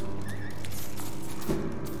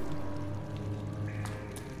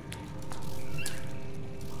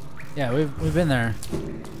 Yeah, we've been there.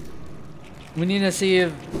 We need to see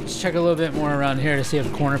if let's check a little bit more around here to see if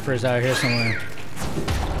Cornifer is out here somewhere.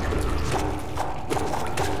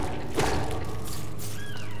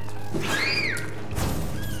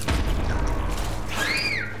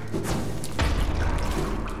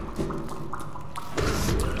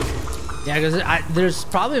 Yeah, because there's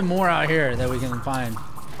probably more out here that we can find.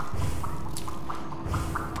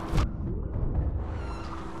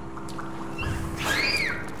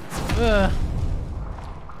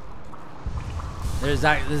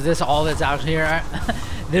 Is this all that's out here?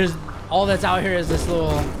 There's all that's out here is this little.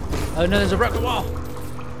 Oh no, there's a broken wall.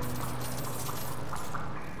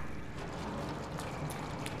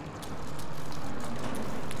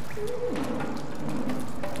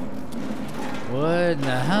 What in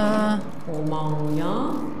the hell?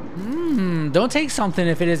 Don't take something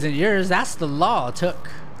if it isn't yours. That's the law. Took.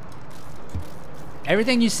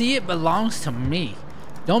 Everything you see, it belongs to me.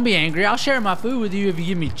 Don't be angry. I'll share my food with you if you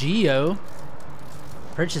give me Geo.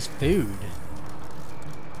 Purchase food.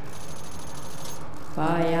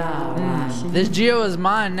 This Geo is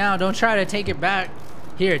mine now. Don't try to take it back.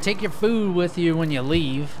 Here, take your food with you when you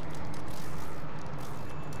leave.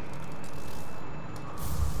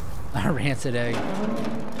 A rancid egg.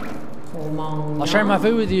 I'll share my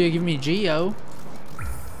food with you. Give me Geo.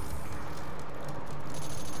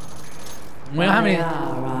 We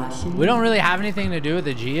don't really have anything to do with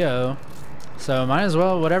the Geo, so might as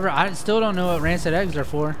well whatever. I still don't know what rancid eggs are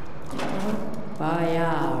for.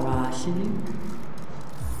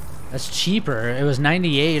 That's cheaper. It was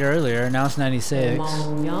 98 earlier. Now it's 96.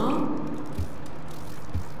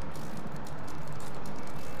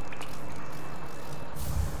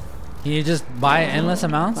 Can you just buy endless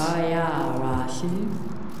amounts?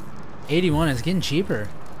 81 is getting cheaper.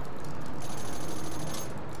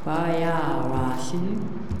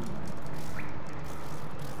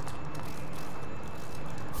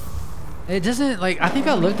 It doesn't, like, I think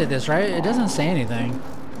I looked at this, right? It doesn't say anything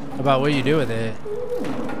about what you do with it.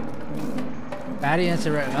 Fatty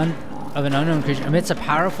answer of an unknown creature emits a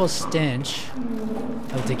powerful stench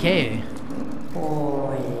of decay.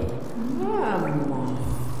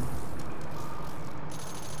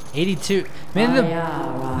 82.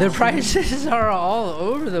 Man, the prices are all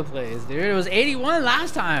over the place, dude. It was 81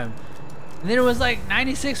 last time. And then it was like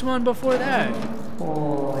 96 one before that.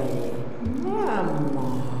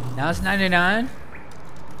 Now it's 99.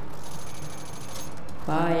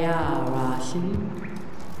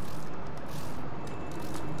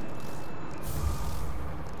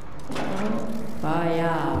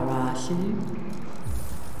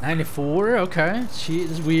 $94, okay. She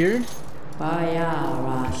is weird.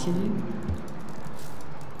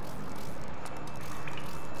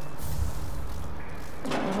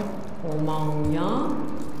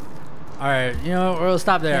 Alright, you know what? We'll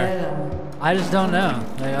stop there. I just don't know.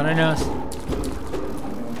 Like, I don't know.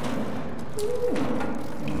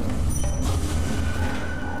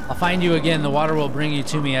 I'll find you again. The water will bring you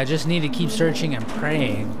to me. I just need to keep searching and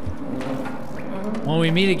praying. When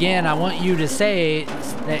we meet again, I want you to say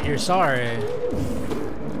that you're sorry.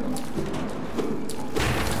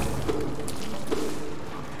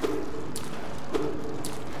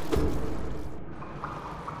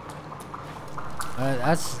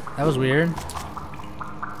 That was weird.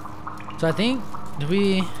 So I think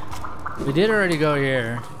we did already go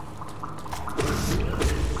here.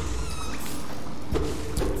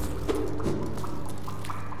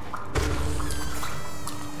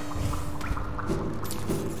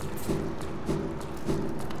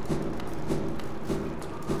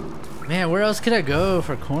 Man, where else could I go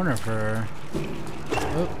for corner for?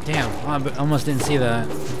 Oh, damn. I almost didn't see that.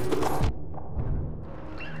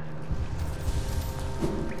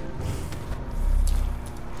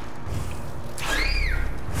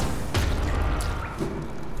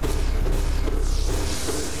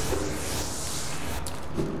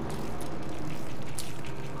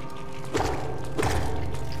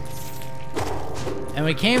 And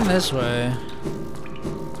we came this way.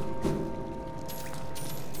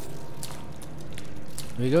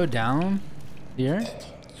 Do we go down here?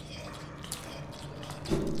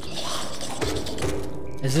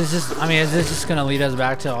 Is this just, I mean, is this just gonna lead us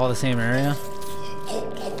back to all the same area?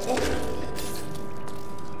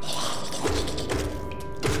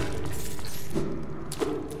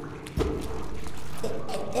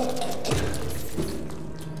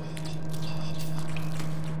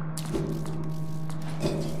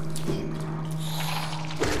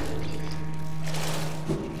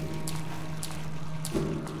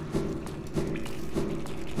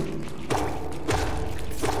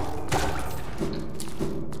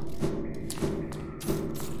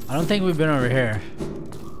 I don't think we've been over here.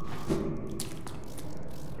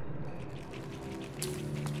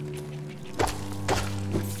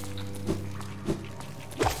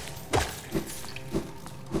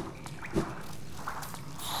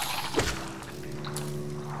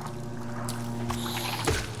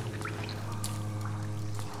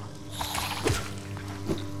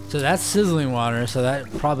 So that's sizzling water, so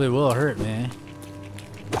that probably will hurt me.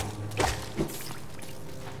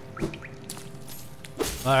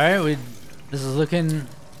 Alright, this is looking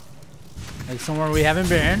like somewhere we haven't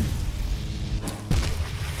been.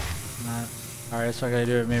 Alright, so I gotta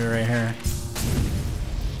do it maybe right here.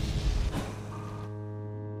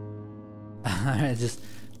 Alright, does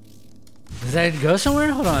that go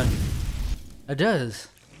somewhere? Hold on. It does.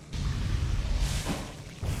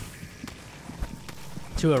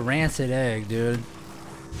 To a rancid egg, dude.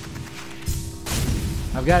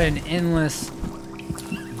 I've got an endless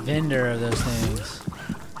vendor of those things.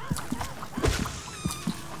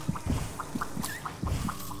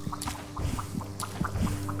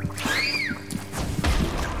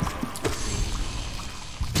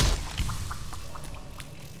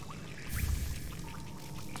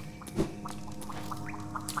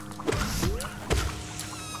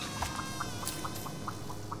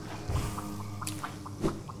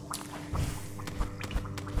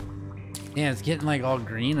 Yeah, it's getting like all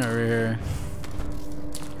green over here.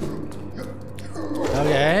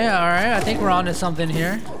 Okay, alright, I think we're on to something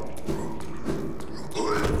here.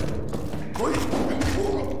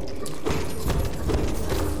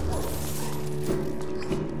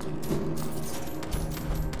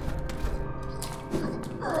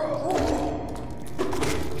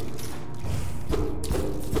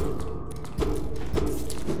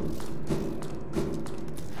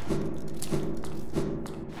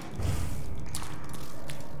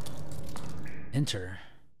 Enter.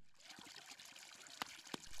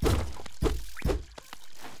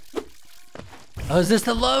 Oh, is this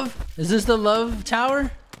the love? Is this the love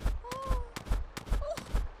tower?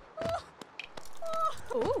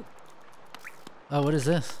 Oh, what is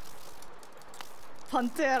this?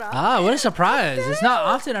 Pantera. Ah, what a surprise. It's not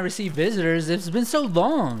often I receive visitors. It's been so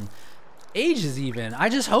long. Ages even. I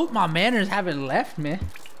just hope my manners haven't left me.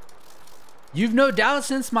 You've no doubt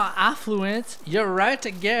sensed my affluence. You're right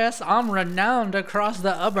to guess I'm renowned across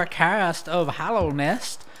the upper caste of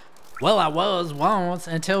Hallownest. Well, I was once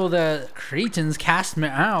until the Cretans cast me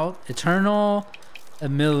out. Eternal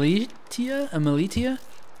Emilitia?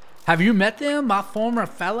 Have you met them, my former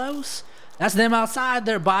fellows? That's them outside,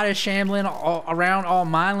 their bodies shambling around all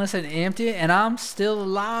mindless and empty, and I'm still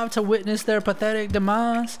alive to witness their pathetic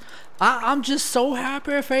demise. I'm just so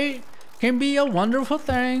happy fate can be a wonderful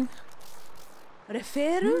thing.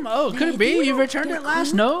 Oh, could it be? You returned it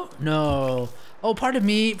last note? No. Oh, pardon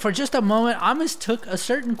me. For just a moment, I mistook a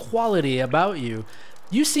certain quality about you.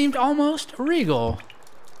 You seemed almost regal.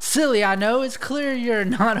 Silly, I know. It's clear you're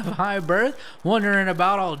not of high birth, wandering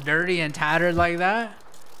about all dirty and tattered like that.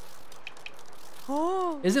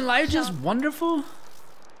 Oh. Isn't life just wonderful?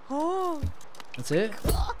 Oh. That's it?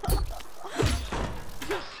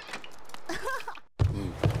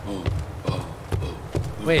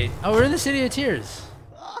 Wait. Oh, we're in the City of Tears.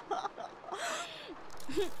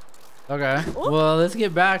 Okay. Well, let's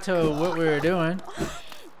get back to what we were doing.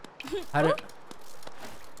 How did...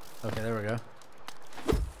 Okay, there we go.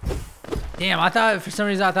 Damn, I thought for some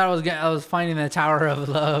reason I was finding the Tower of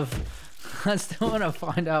Love. I still want to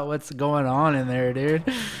find out what's going on in there, dude.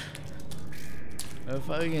 The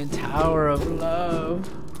fucking Tower of Love.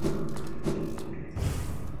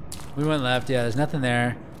 We went left. Yeah, there's nothing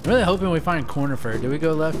there. I'm really hoping we find Cornifer. Do we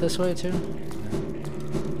go left this way too?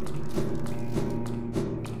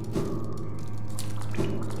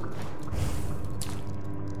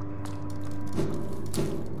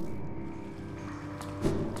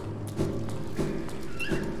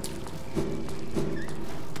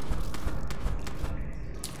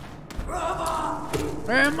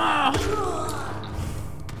 Grandma!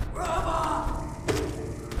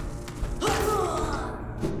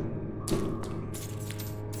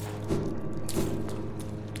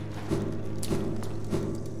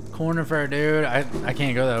 Cornifer, dude. I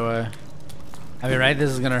can't go that way. I mean, right?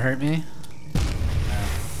 This is gonna hurt me. No.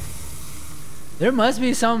 There must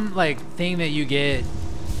be some like thing that you get.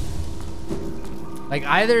 Like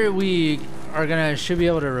either we are should be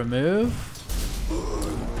able to remove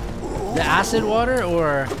the acid water,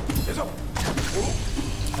 or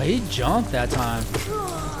oh, he jumped that time.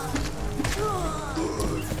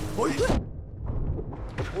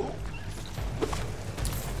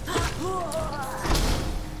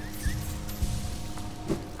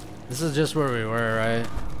 This is just where we were, right?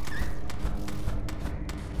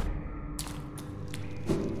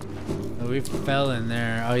 Oh, we fell in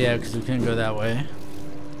there. Oh yeah, because we couldn't go that way.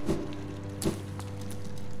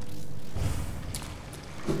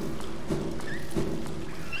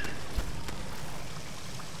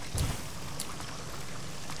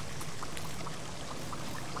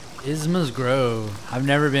 Isma's Grove. I've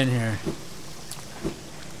never been here.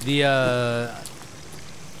 The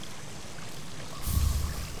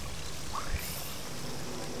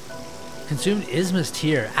consumed Isma's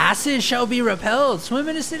tear. Acid shall be repelled. Swim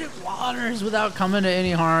in acidic waters without coming to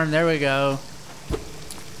any harm. There we go.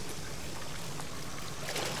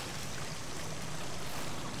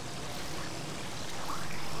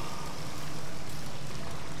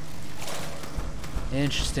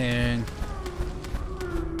 Interesting.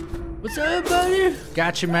 What's up, buddy?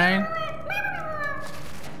 Got you, man.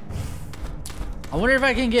 I wonder if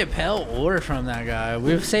I can get pale ore from that guy.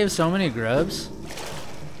 We've saved so many grubs.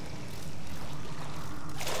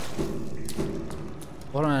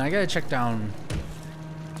 Hold on, I gotta check down.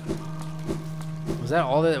 Was that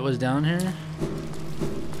all that was down here?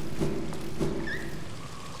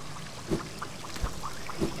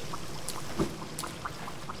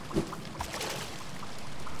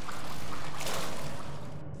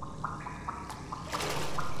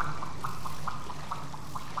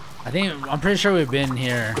 I'm pretty sure we've been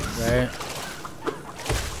here, right?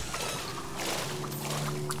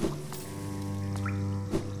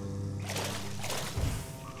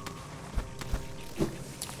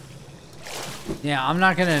 Yeah, I'm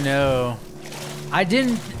not gonna know. It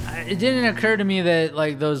didn't occur to me that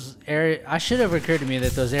like those areas, I should have occurred to me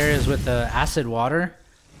that those areas with the acid water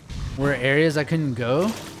were areas I couldn't go.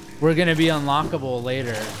 Were gonna be unlockable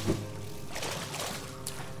later.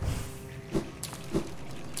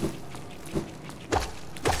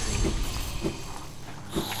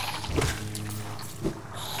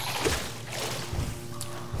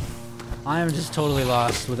 I am just totally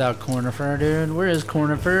lost without Cornifer, dude. Where is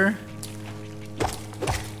Cornifer?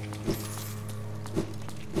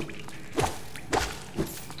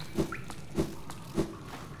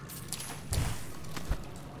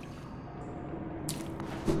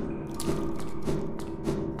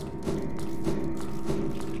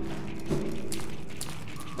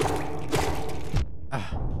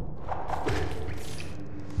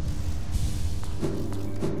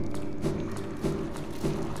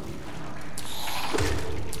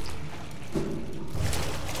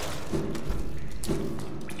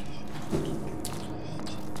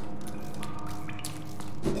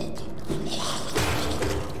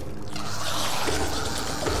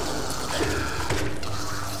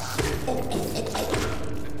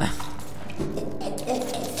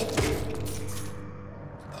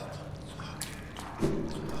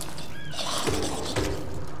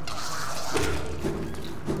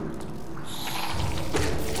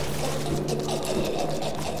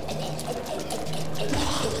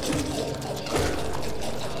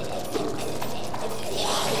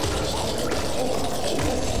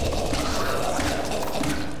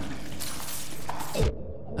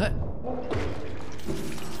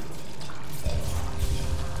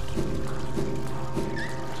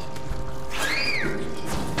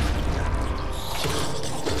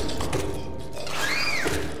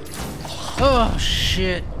 Oh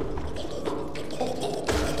shit.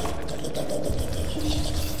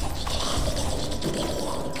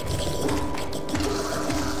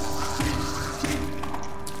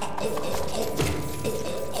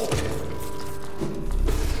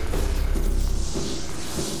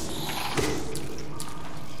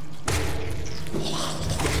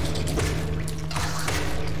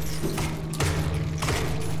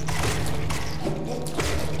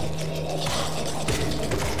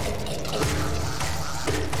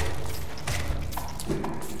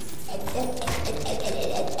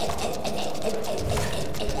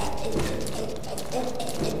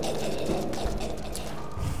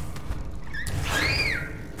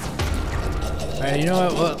 Alright, you know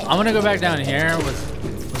what? Well, I'm gonna go back down here.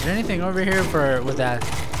 Was there anything over here with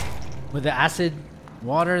the acid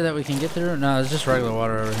water that we can get through? No, it's just regular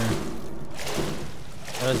water over here.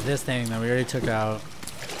 That was this thing that we already took out.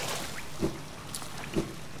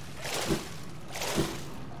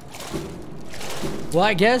 Well,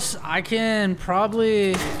 I guess I can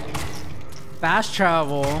probably fast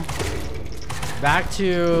travel back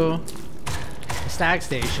to the stag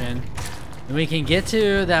station, and we can get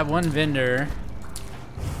to that one vendor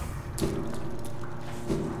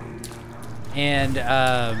and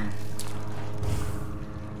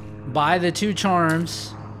buy the 2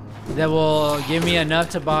 charms that will give me enough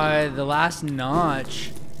to buy the last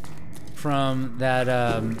notch from that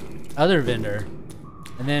other vendor.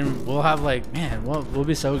 And then we'll have like, man, we'll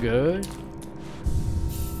be so good.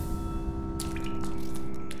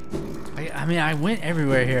 I mean, I went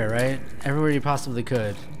everywhere here, right? Everywhere you possibly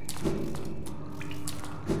could.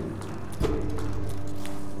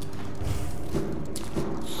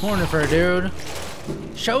 Cornifer, dude.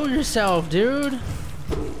 Show yourself, dude.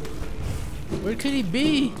 Where could he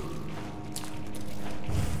be?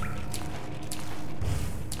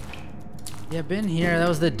 Yeah, been here. That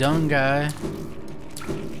was the Dung guy.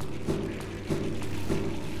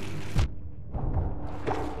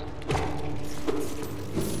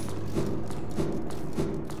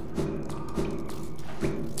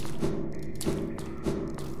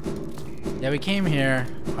 Yeah, we came here.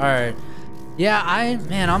 Alright. Yeah,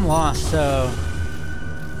 I'm lost, so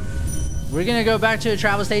we're gonna go back to a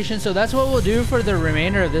travel station. So that's what we'll do for the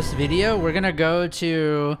remainder of this video. We're gonna go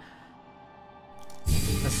to,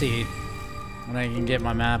 let's see when I can get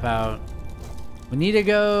my map out. We need to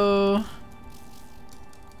go,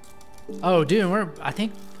 oh dude,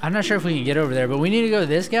 I'm not sure if we can get over there, but we need to go to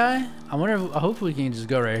this guy. I hope we can just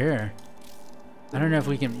go right here. I don't know if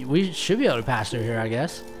we can. We should be able to pass through here, I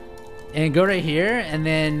guess. And go right here, and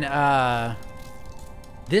then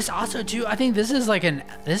this also too, I think this is like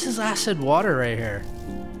this is acid water right here.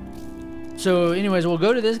 So anyways, we'll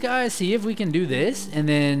go to this guy, see if we can do this, and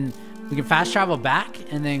then we can fast travel back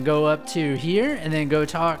and then go up to here and then go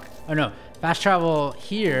talk, oh no, fast travel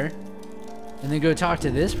here and then go talk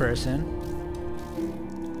to this person.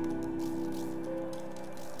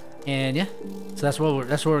 And yeah, so that's what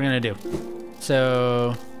we're gonna do.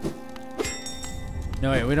 So no,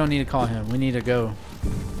 wait, we don't need to call him. We need to go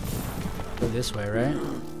this way, right?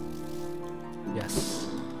 Yes.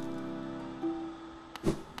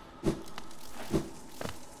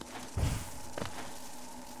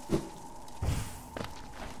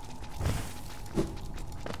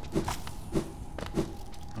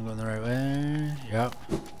 I'm going the right way. Yep.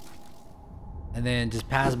 And then just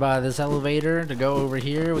pass by this elevator to go over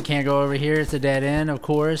here. We can't go over here. It's a dead end, of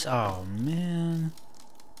course. Oh, man.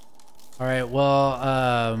 All right, well,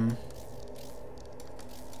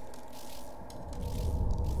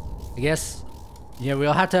 I guess, yeah,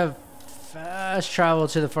 we'll have to fast travel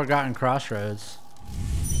to the Forgotten Crossroads.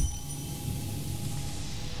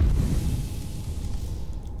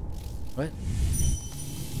 What?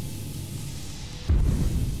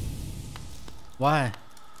 Why?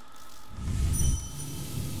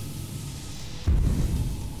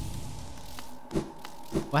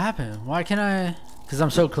 What happened? Why can't I? Because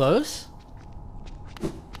I'm so close?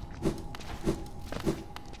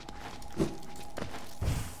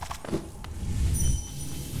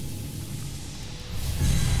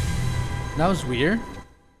 That was weird.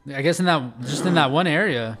 I guess just in that one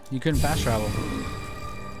area, you couldn't fast travel.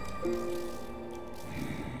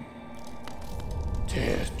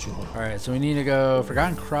 Alright, so we need to go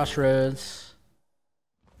Forgotten Crossroads.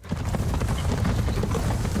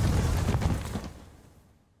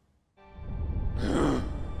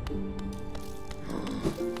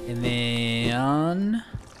 And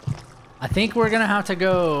I think we're gonna have to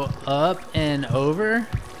go up and over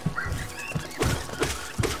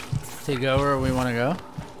to go where we want to go.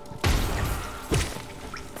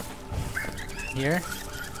 Here.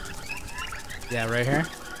 Yeah, right here.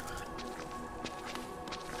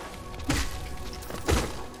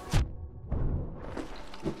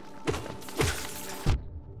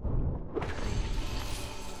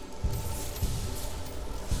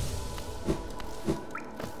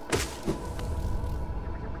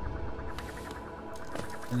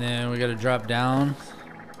 And then we gotta drop down.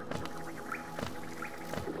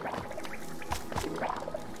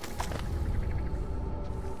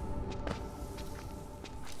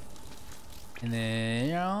 And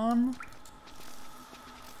then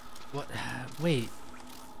what? Wait.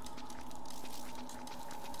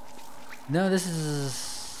 No, this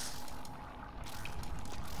is.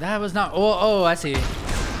 That was not. Oh, I see.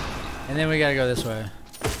 And then we gotta go this way.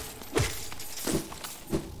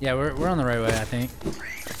 Yeah, we're on the right way, I think.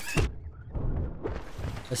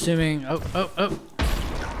 Assuming,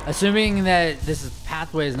 assuming that this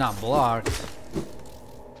pathway is not blocked.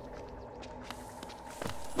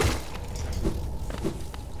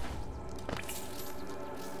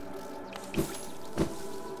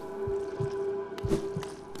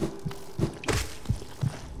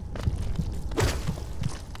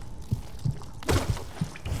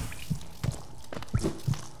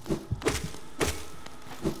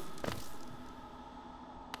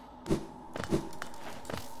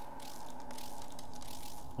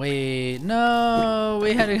 Wait, no,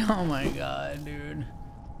 we had to go. Oh my god, dude.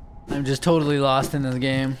 I'm just totally lost in this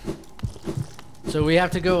game. So we have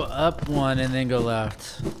to go up one and then go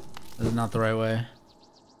left. This is not the right way.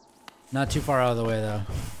 Not too far out of the way though.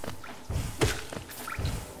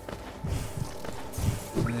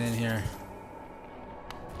 And then here.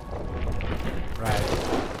 Right.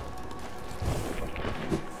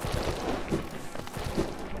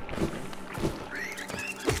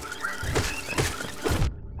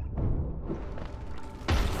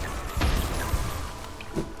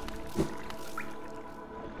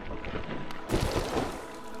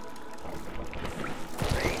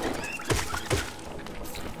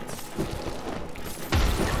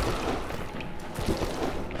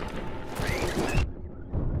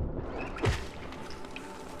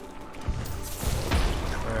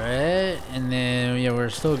 And then, yeah, we're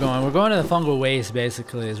still going. We're going to the fungal waste,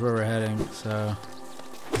 basically, is where we're heading, so.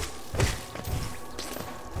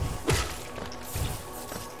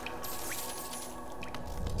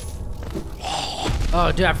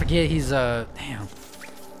 Oh, dude, I forget he's damn.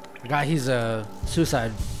 Forgot he's a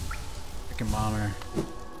suicide freaking bomber.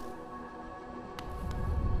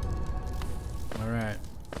 Alright.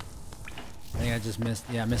 I think I just missed,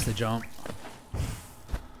 yeah, I missed the jump.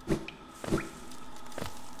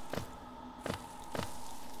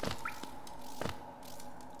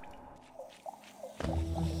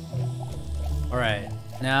 Alright,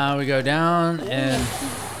 now we go down and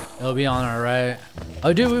it'll be on our right.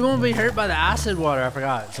 Oh dude, we won't be hurt by the acid water, I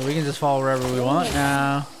forgot. So we can just fall wherever we want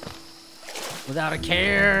now. Without a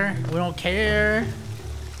care. We don't care.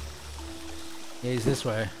 Yeah, he's this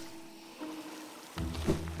way.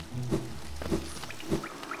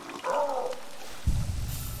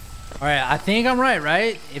 Alright, I think I'm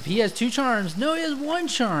right? If he has 2 charms. No, he has 1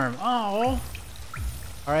 charm. Oh.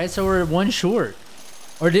 Alright, so we're 1 short.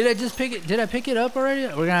 Or did I just pick it? Did I pick it up already?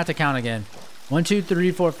 We're gonna have to count again. 1, 2,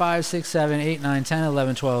 3, 4, 5, 6, 7, 8, 9, 10,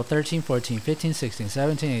 11, 12, 13, 14, 15, 16,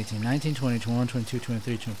 17, 18, 19, 20, 21, 22,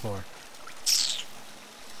 23, 24.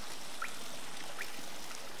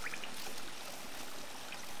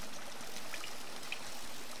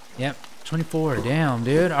 Yep, 24. Damn,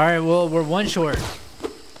 dude. All right, well, we're 1 short.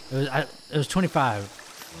 It was 25.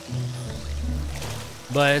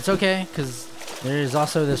 But it's okay, because there is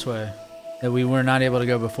also this way that we were not able to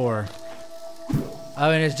go before. Oh,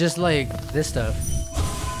 and it's just like this stuff.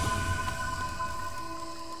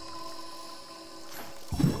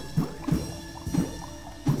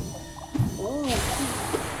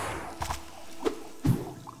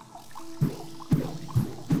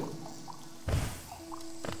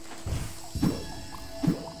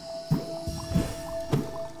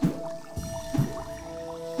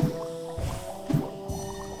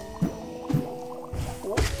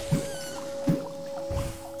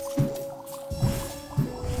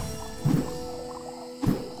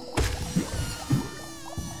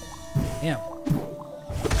 Damn.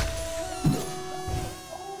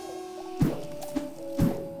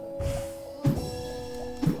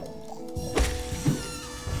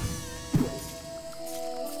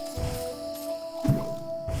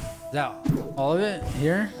 Is that all of it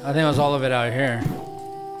here? I think it was all of it out here.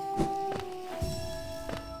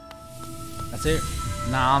 That's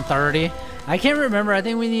it. Nah, I'm 30. I can't remember. I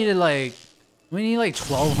think we need like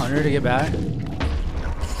 1,200 to get back.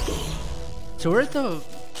 So we're at the...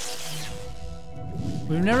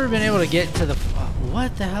 We've never been able to get to the...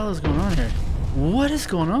 What the hell is going on here? What is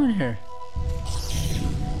going on here?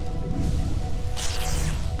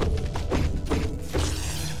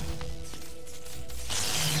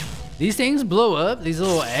 These things blow up, these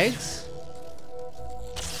little eggs.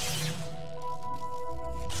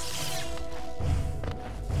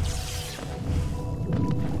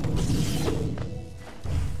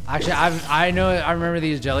 Actually, I know, I remember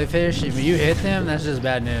these jellyfish. If you hit them, that's just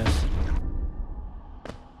bad news.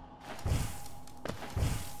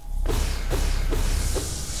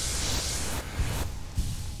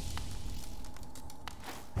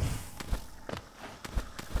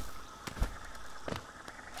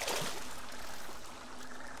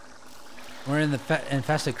 We're in the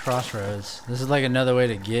infested crossroads. This is like another way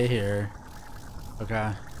to get here.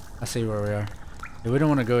 Okay, I see where we are. Yeah, we don't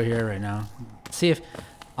want to go here right now. See if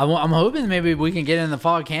I'm hoping maybe we can get in the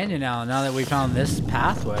Fog Canyon now that we found this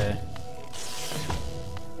pathway.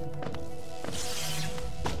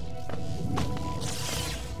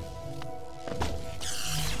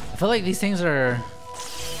 I feel like these things are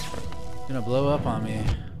gonna blow up on me.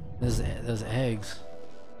 Those eggs.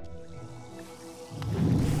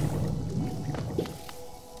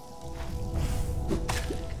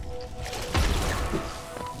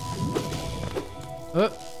 Oh.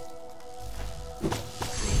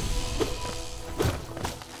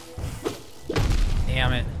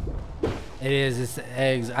 Damn it. It is, it's the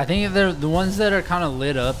eggs. I think they're the ones that are kind of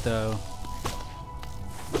lit up though.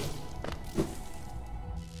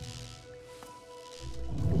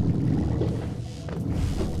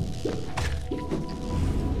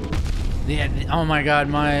 Yeah, oh my god,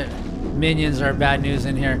 my minions are bad news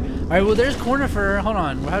in here. Alright, well there's Cornifer. Hold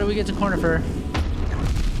on, how do we get to Cornifer?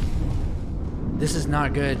 This is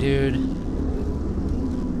not good, dude.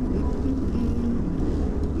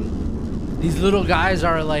 These little guys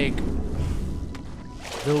are like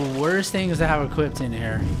the worst things to have equipped in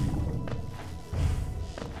here.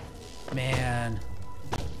 Man.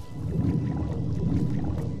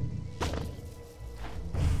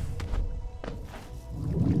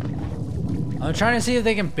 I'm trying to see if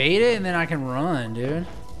they can bait it and then I can run, dude.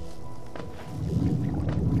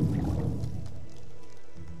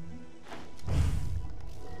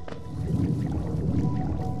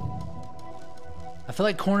 I feel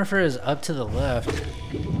like Cornifer is up to the left.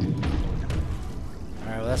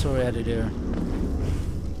 Alright, well that's what we had to do.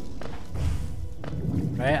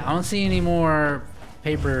 Right? I don't see any more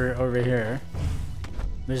paper over here.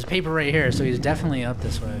 There's paper right here, so he's definitely up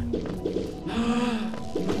this way.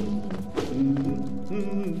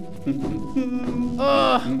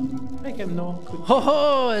 Oh! Make him know. Ho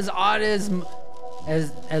ho! As odd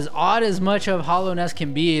as much of hollowness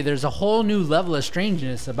can be, there's a whole new level of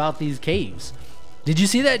strangeness about these caves. Did you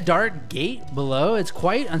see that dark gate below? It's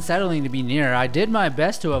quite unsettling to be near. I did my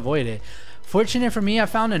best to avoid it. Fortunate for me, I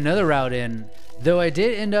found another route in, though I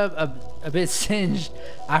did end up a bit singed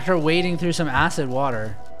after wading through some acid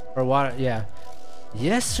water. Or water, yeah.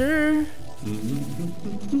 Yes, sir.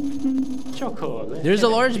 There's a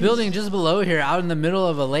large building just below here, out in the middle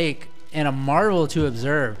of a lake, and a marvel to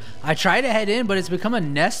observe. I tried to head in, but it's become a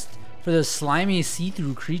nest for those slimy,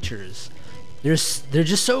 see-through creatures. They're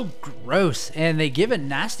just so gross, and they give a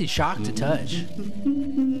nasty shock to touch.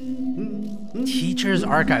 Teacher's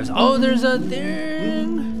archives. Oh, there's a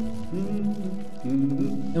thing.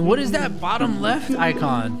 And what is that bottom left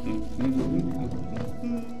icon?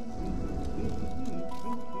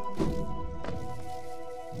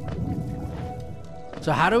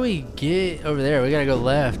 So how do we get over there? We gotta go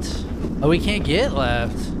left. Oh, we can't get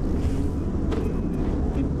left.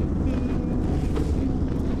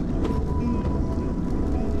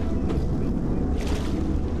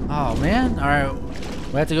 Oh man, all right,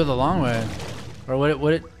 we have to go the long way. Or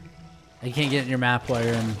you can't get in your map while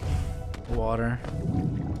you're in the water.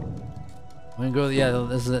 We can go, yeah,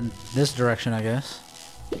 this is in this direction, I guess.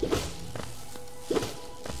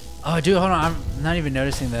 Oh dude, hold on, I'm not even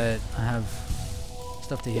noticing that I have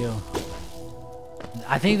stuff to heal.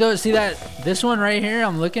 I think though, see that, this one right here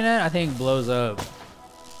I'm looking at, I think blows up.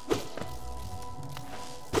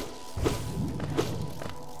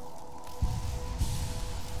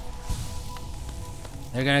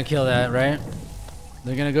 They're gonna kill that, right?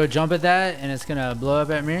 They're gonna go jump at that and it's gonna blow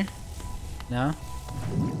up at me? No?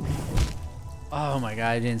 Oh my god,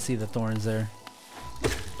 I didn't see the thorns there.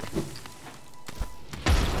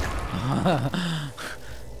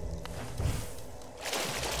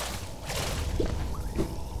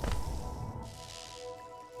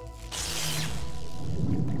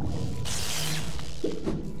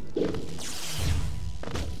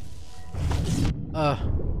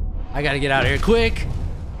 I gotta get out of here quick.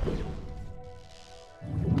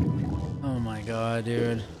 Oh my god,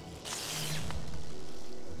 dude.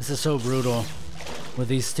 This is so brutal. With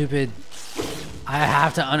these stupid... I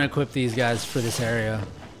have to unequip these guys for this area.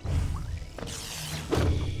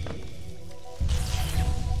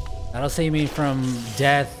 That'll save me from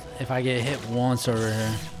death if I get hit once over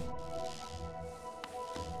here.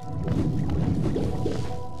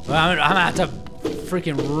 Well, I'm gonna have to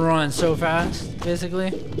freaking run so fast, basically.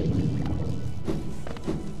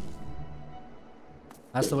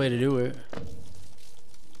 That's the way to do it.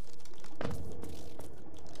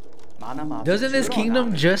 Doesn't this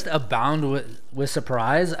kingdom just abound with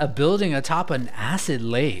surprise? A building atop an acid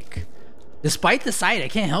lake. Despite the sight, I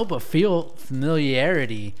can't help but feel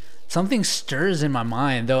familiarity. Something stirs in my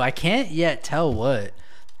mind, though I can't yet tell what.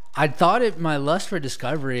 I thought it my lust for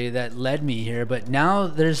discovery that led me here, but now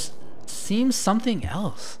there's seems something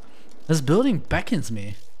else. This building beckons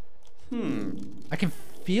me. I can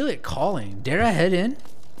feel it calling. Dare I head in?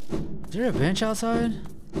 Is there a bench outside?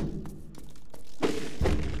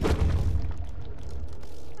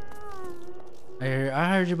 I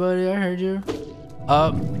heard you, buddy. I heard you.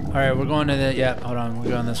 All right, we're going to the... Yeah, hold on. We're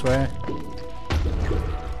going this way.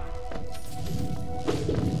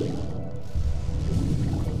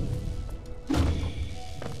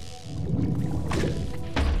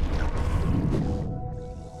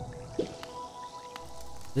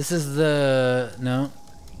 This is the... No.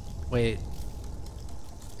 Wait.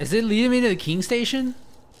 Is it leading me to the King Station?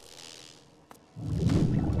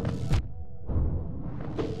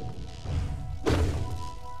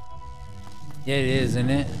 Yeah, it is,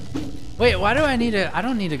 isn't it? Wait, why do I need to... I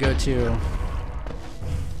don't need to go to...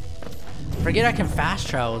 Forget I can fast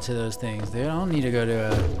travel to those things, dude. I don't need to go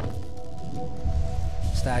to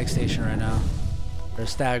a... Stag Station right now. Or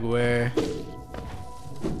Stag where?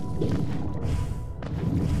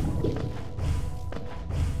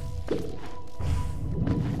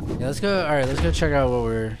 Yeah, let's go... Alright, let's go check out what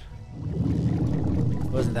we're...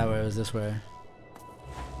 It wasn't that way, it was this way.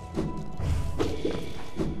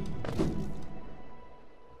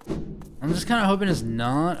 I'm just kind of hoping it's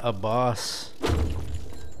not a boss.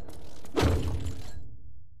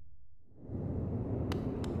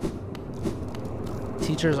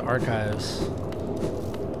 Teacher's Archives.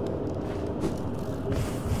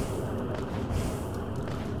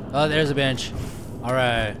 Oh, there's a bench. All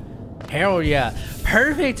right. Hell yeah.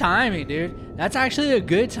 Perfect timing, dude. That's actually a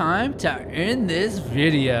good time to end this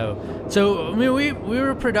video. So, I mean, we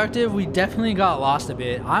were productive. We definitely got lost a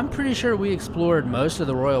bit. I'm pretty sure we explored most of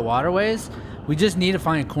the Royal Waterways. We just need to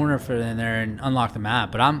find a corner for in there and unlock the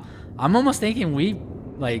map. But I'm almost thinking we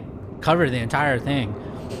like covered the entire thing.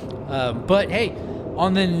 But hey,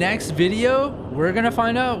 on the next video, we're gonna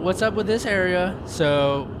find out what's up with this area.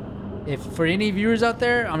 So, if for any viewers out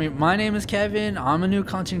there, I mean, my name is Kevin. I'm a new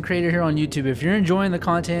content creator here on YouTube. If you're enjoying the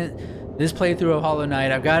content, this playthrough of Hollow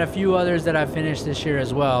Knight, I've got a few others that I've finished this year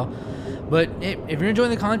as well. But if you're enjoying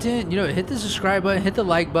the content, you know, hit the subscribe button, hit the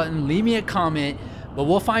like button, leave me a comment. But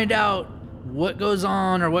we'll find out what goes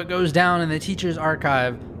on or what goes down in the Teacher's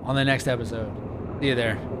Archive on the next episode. See you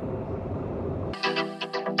there.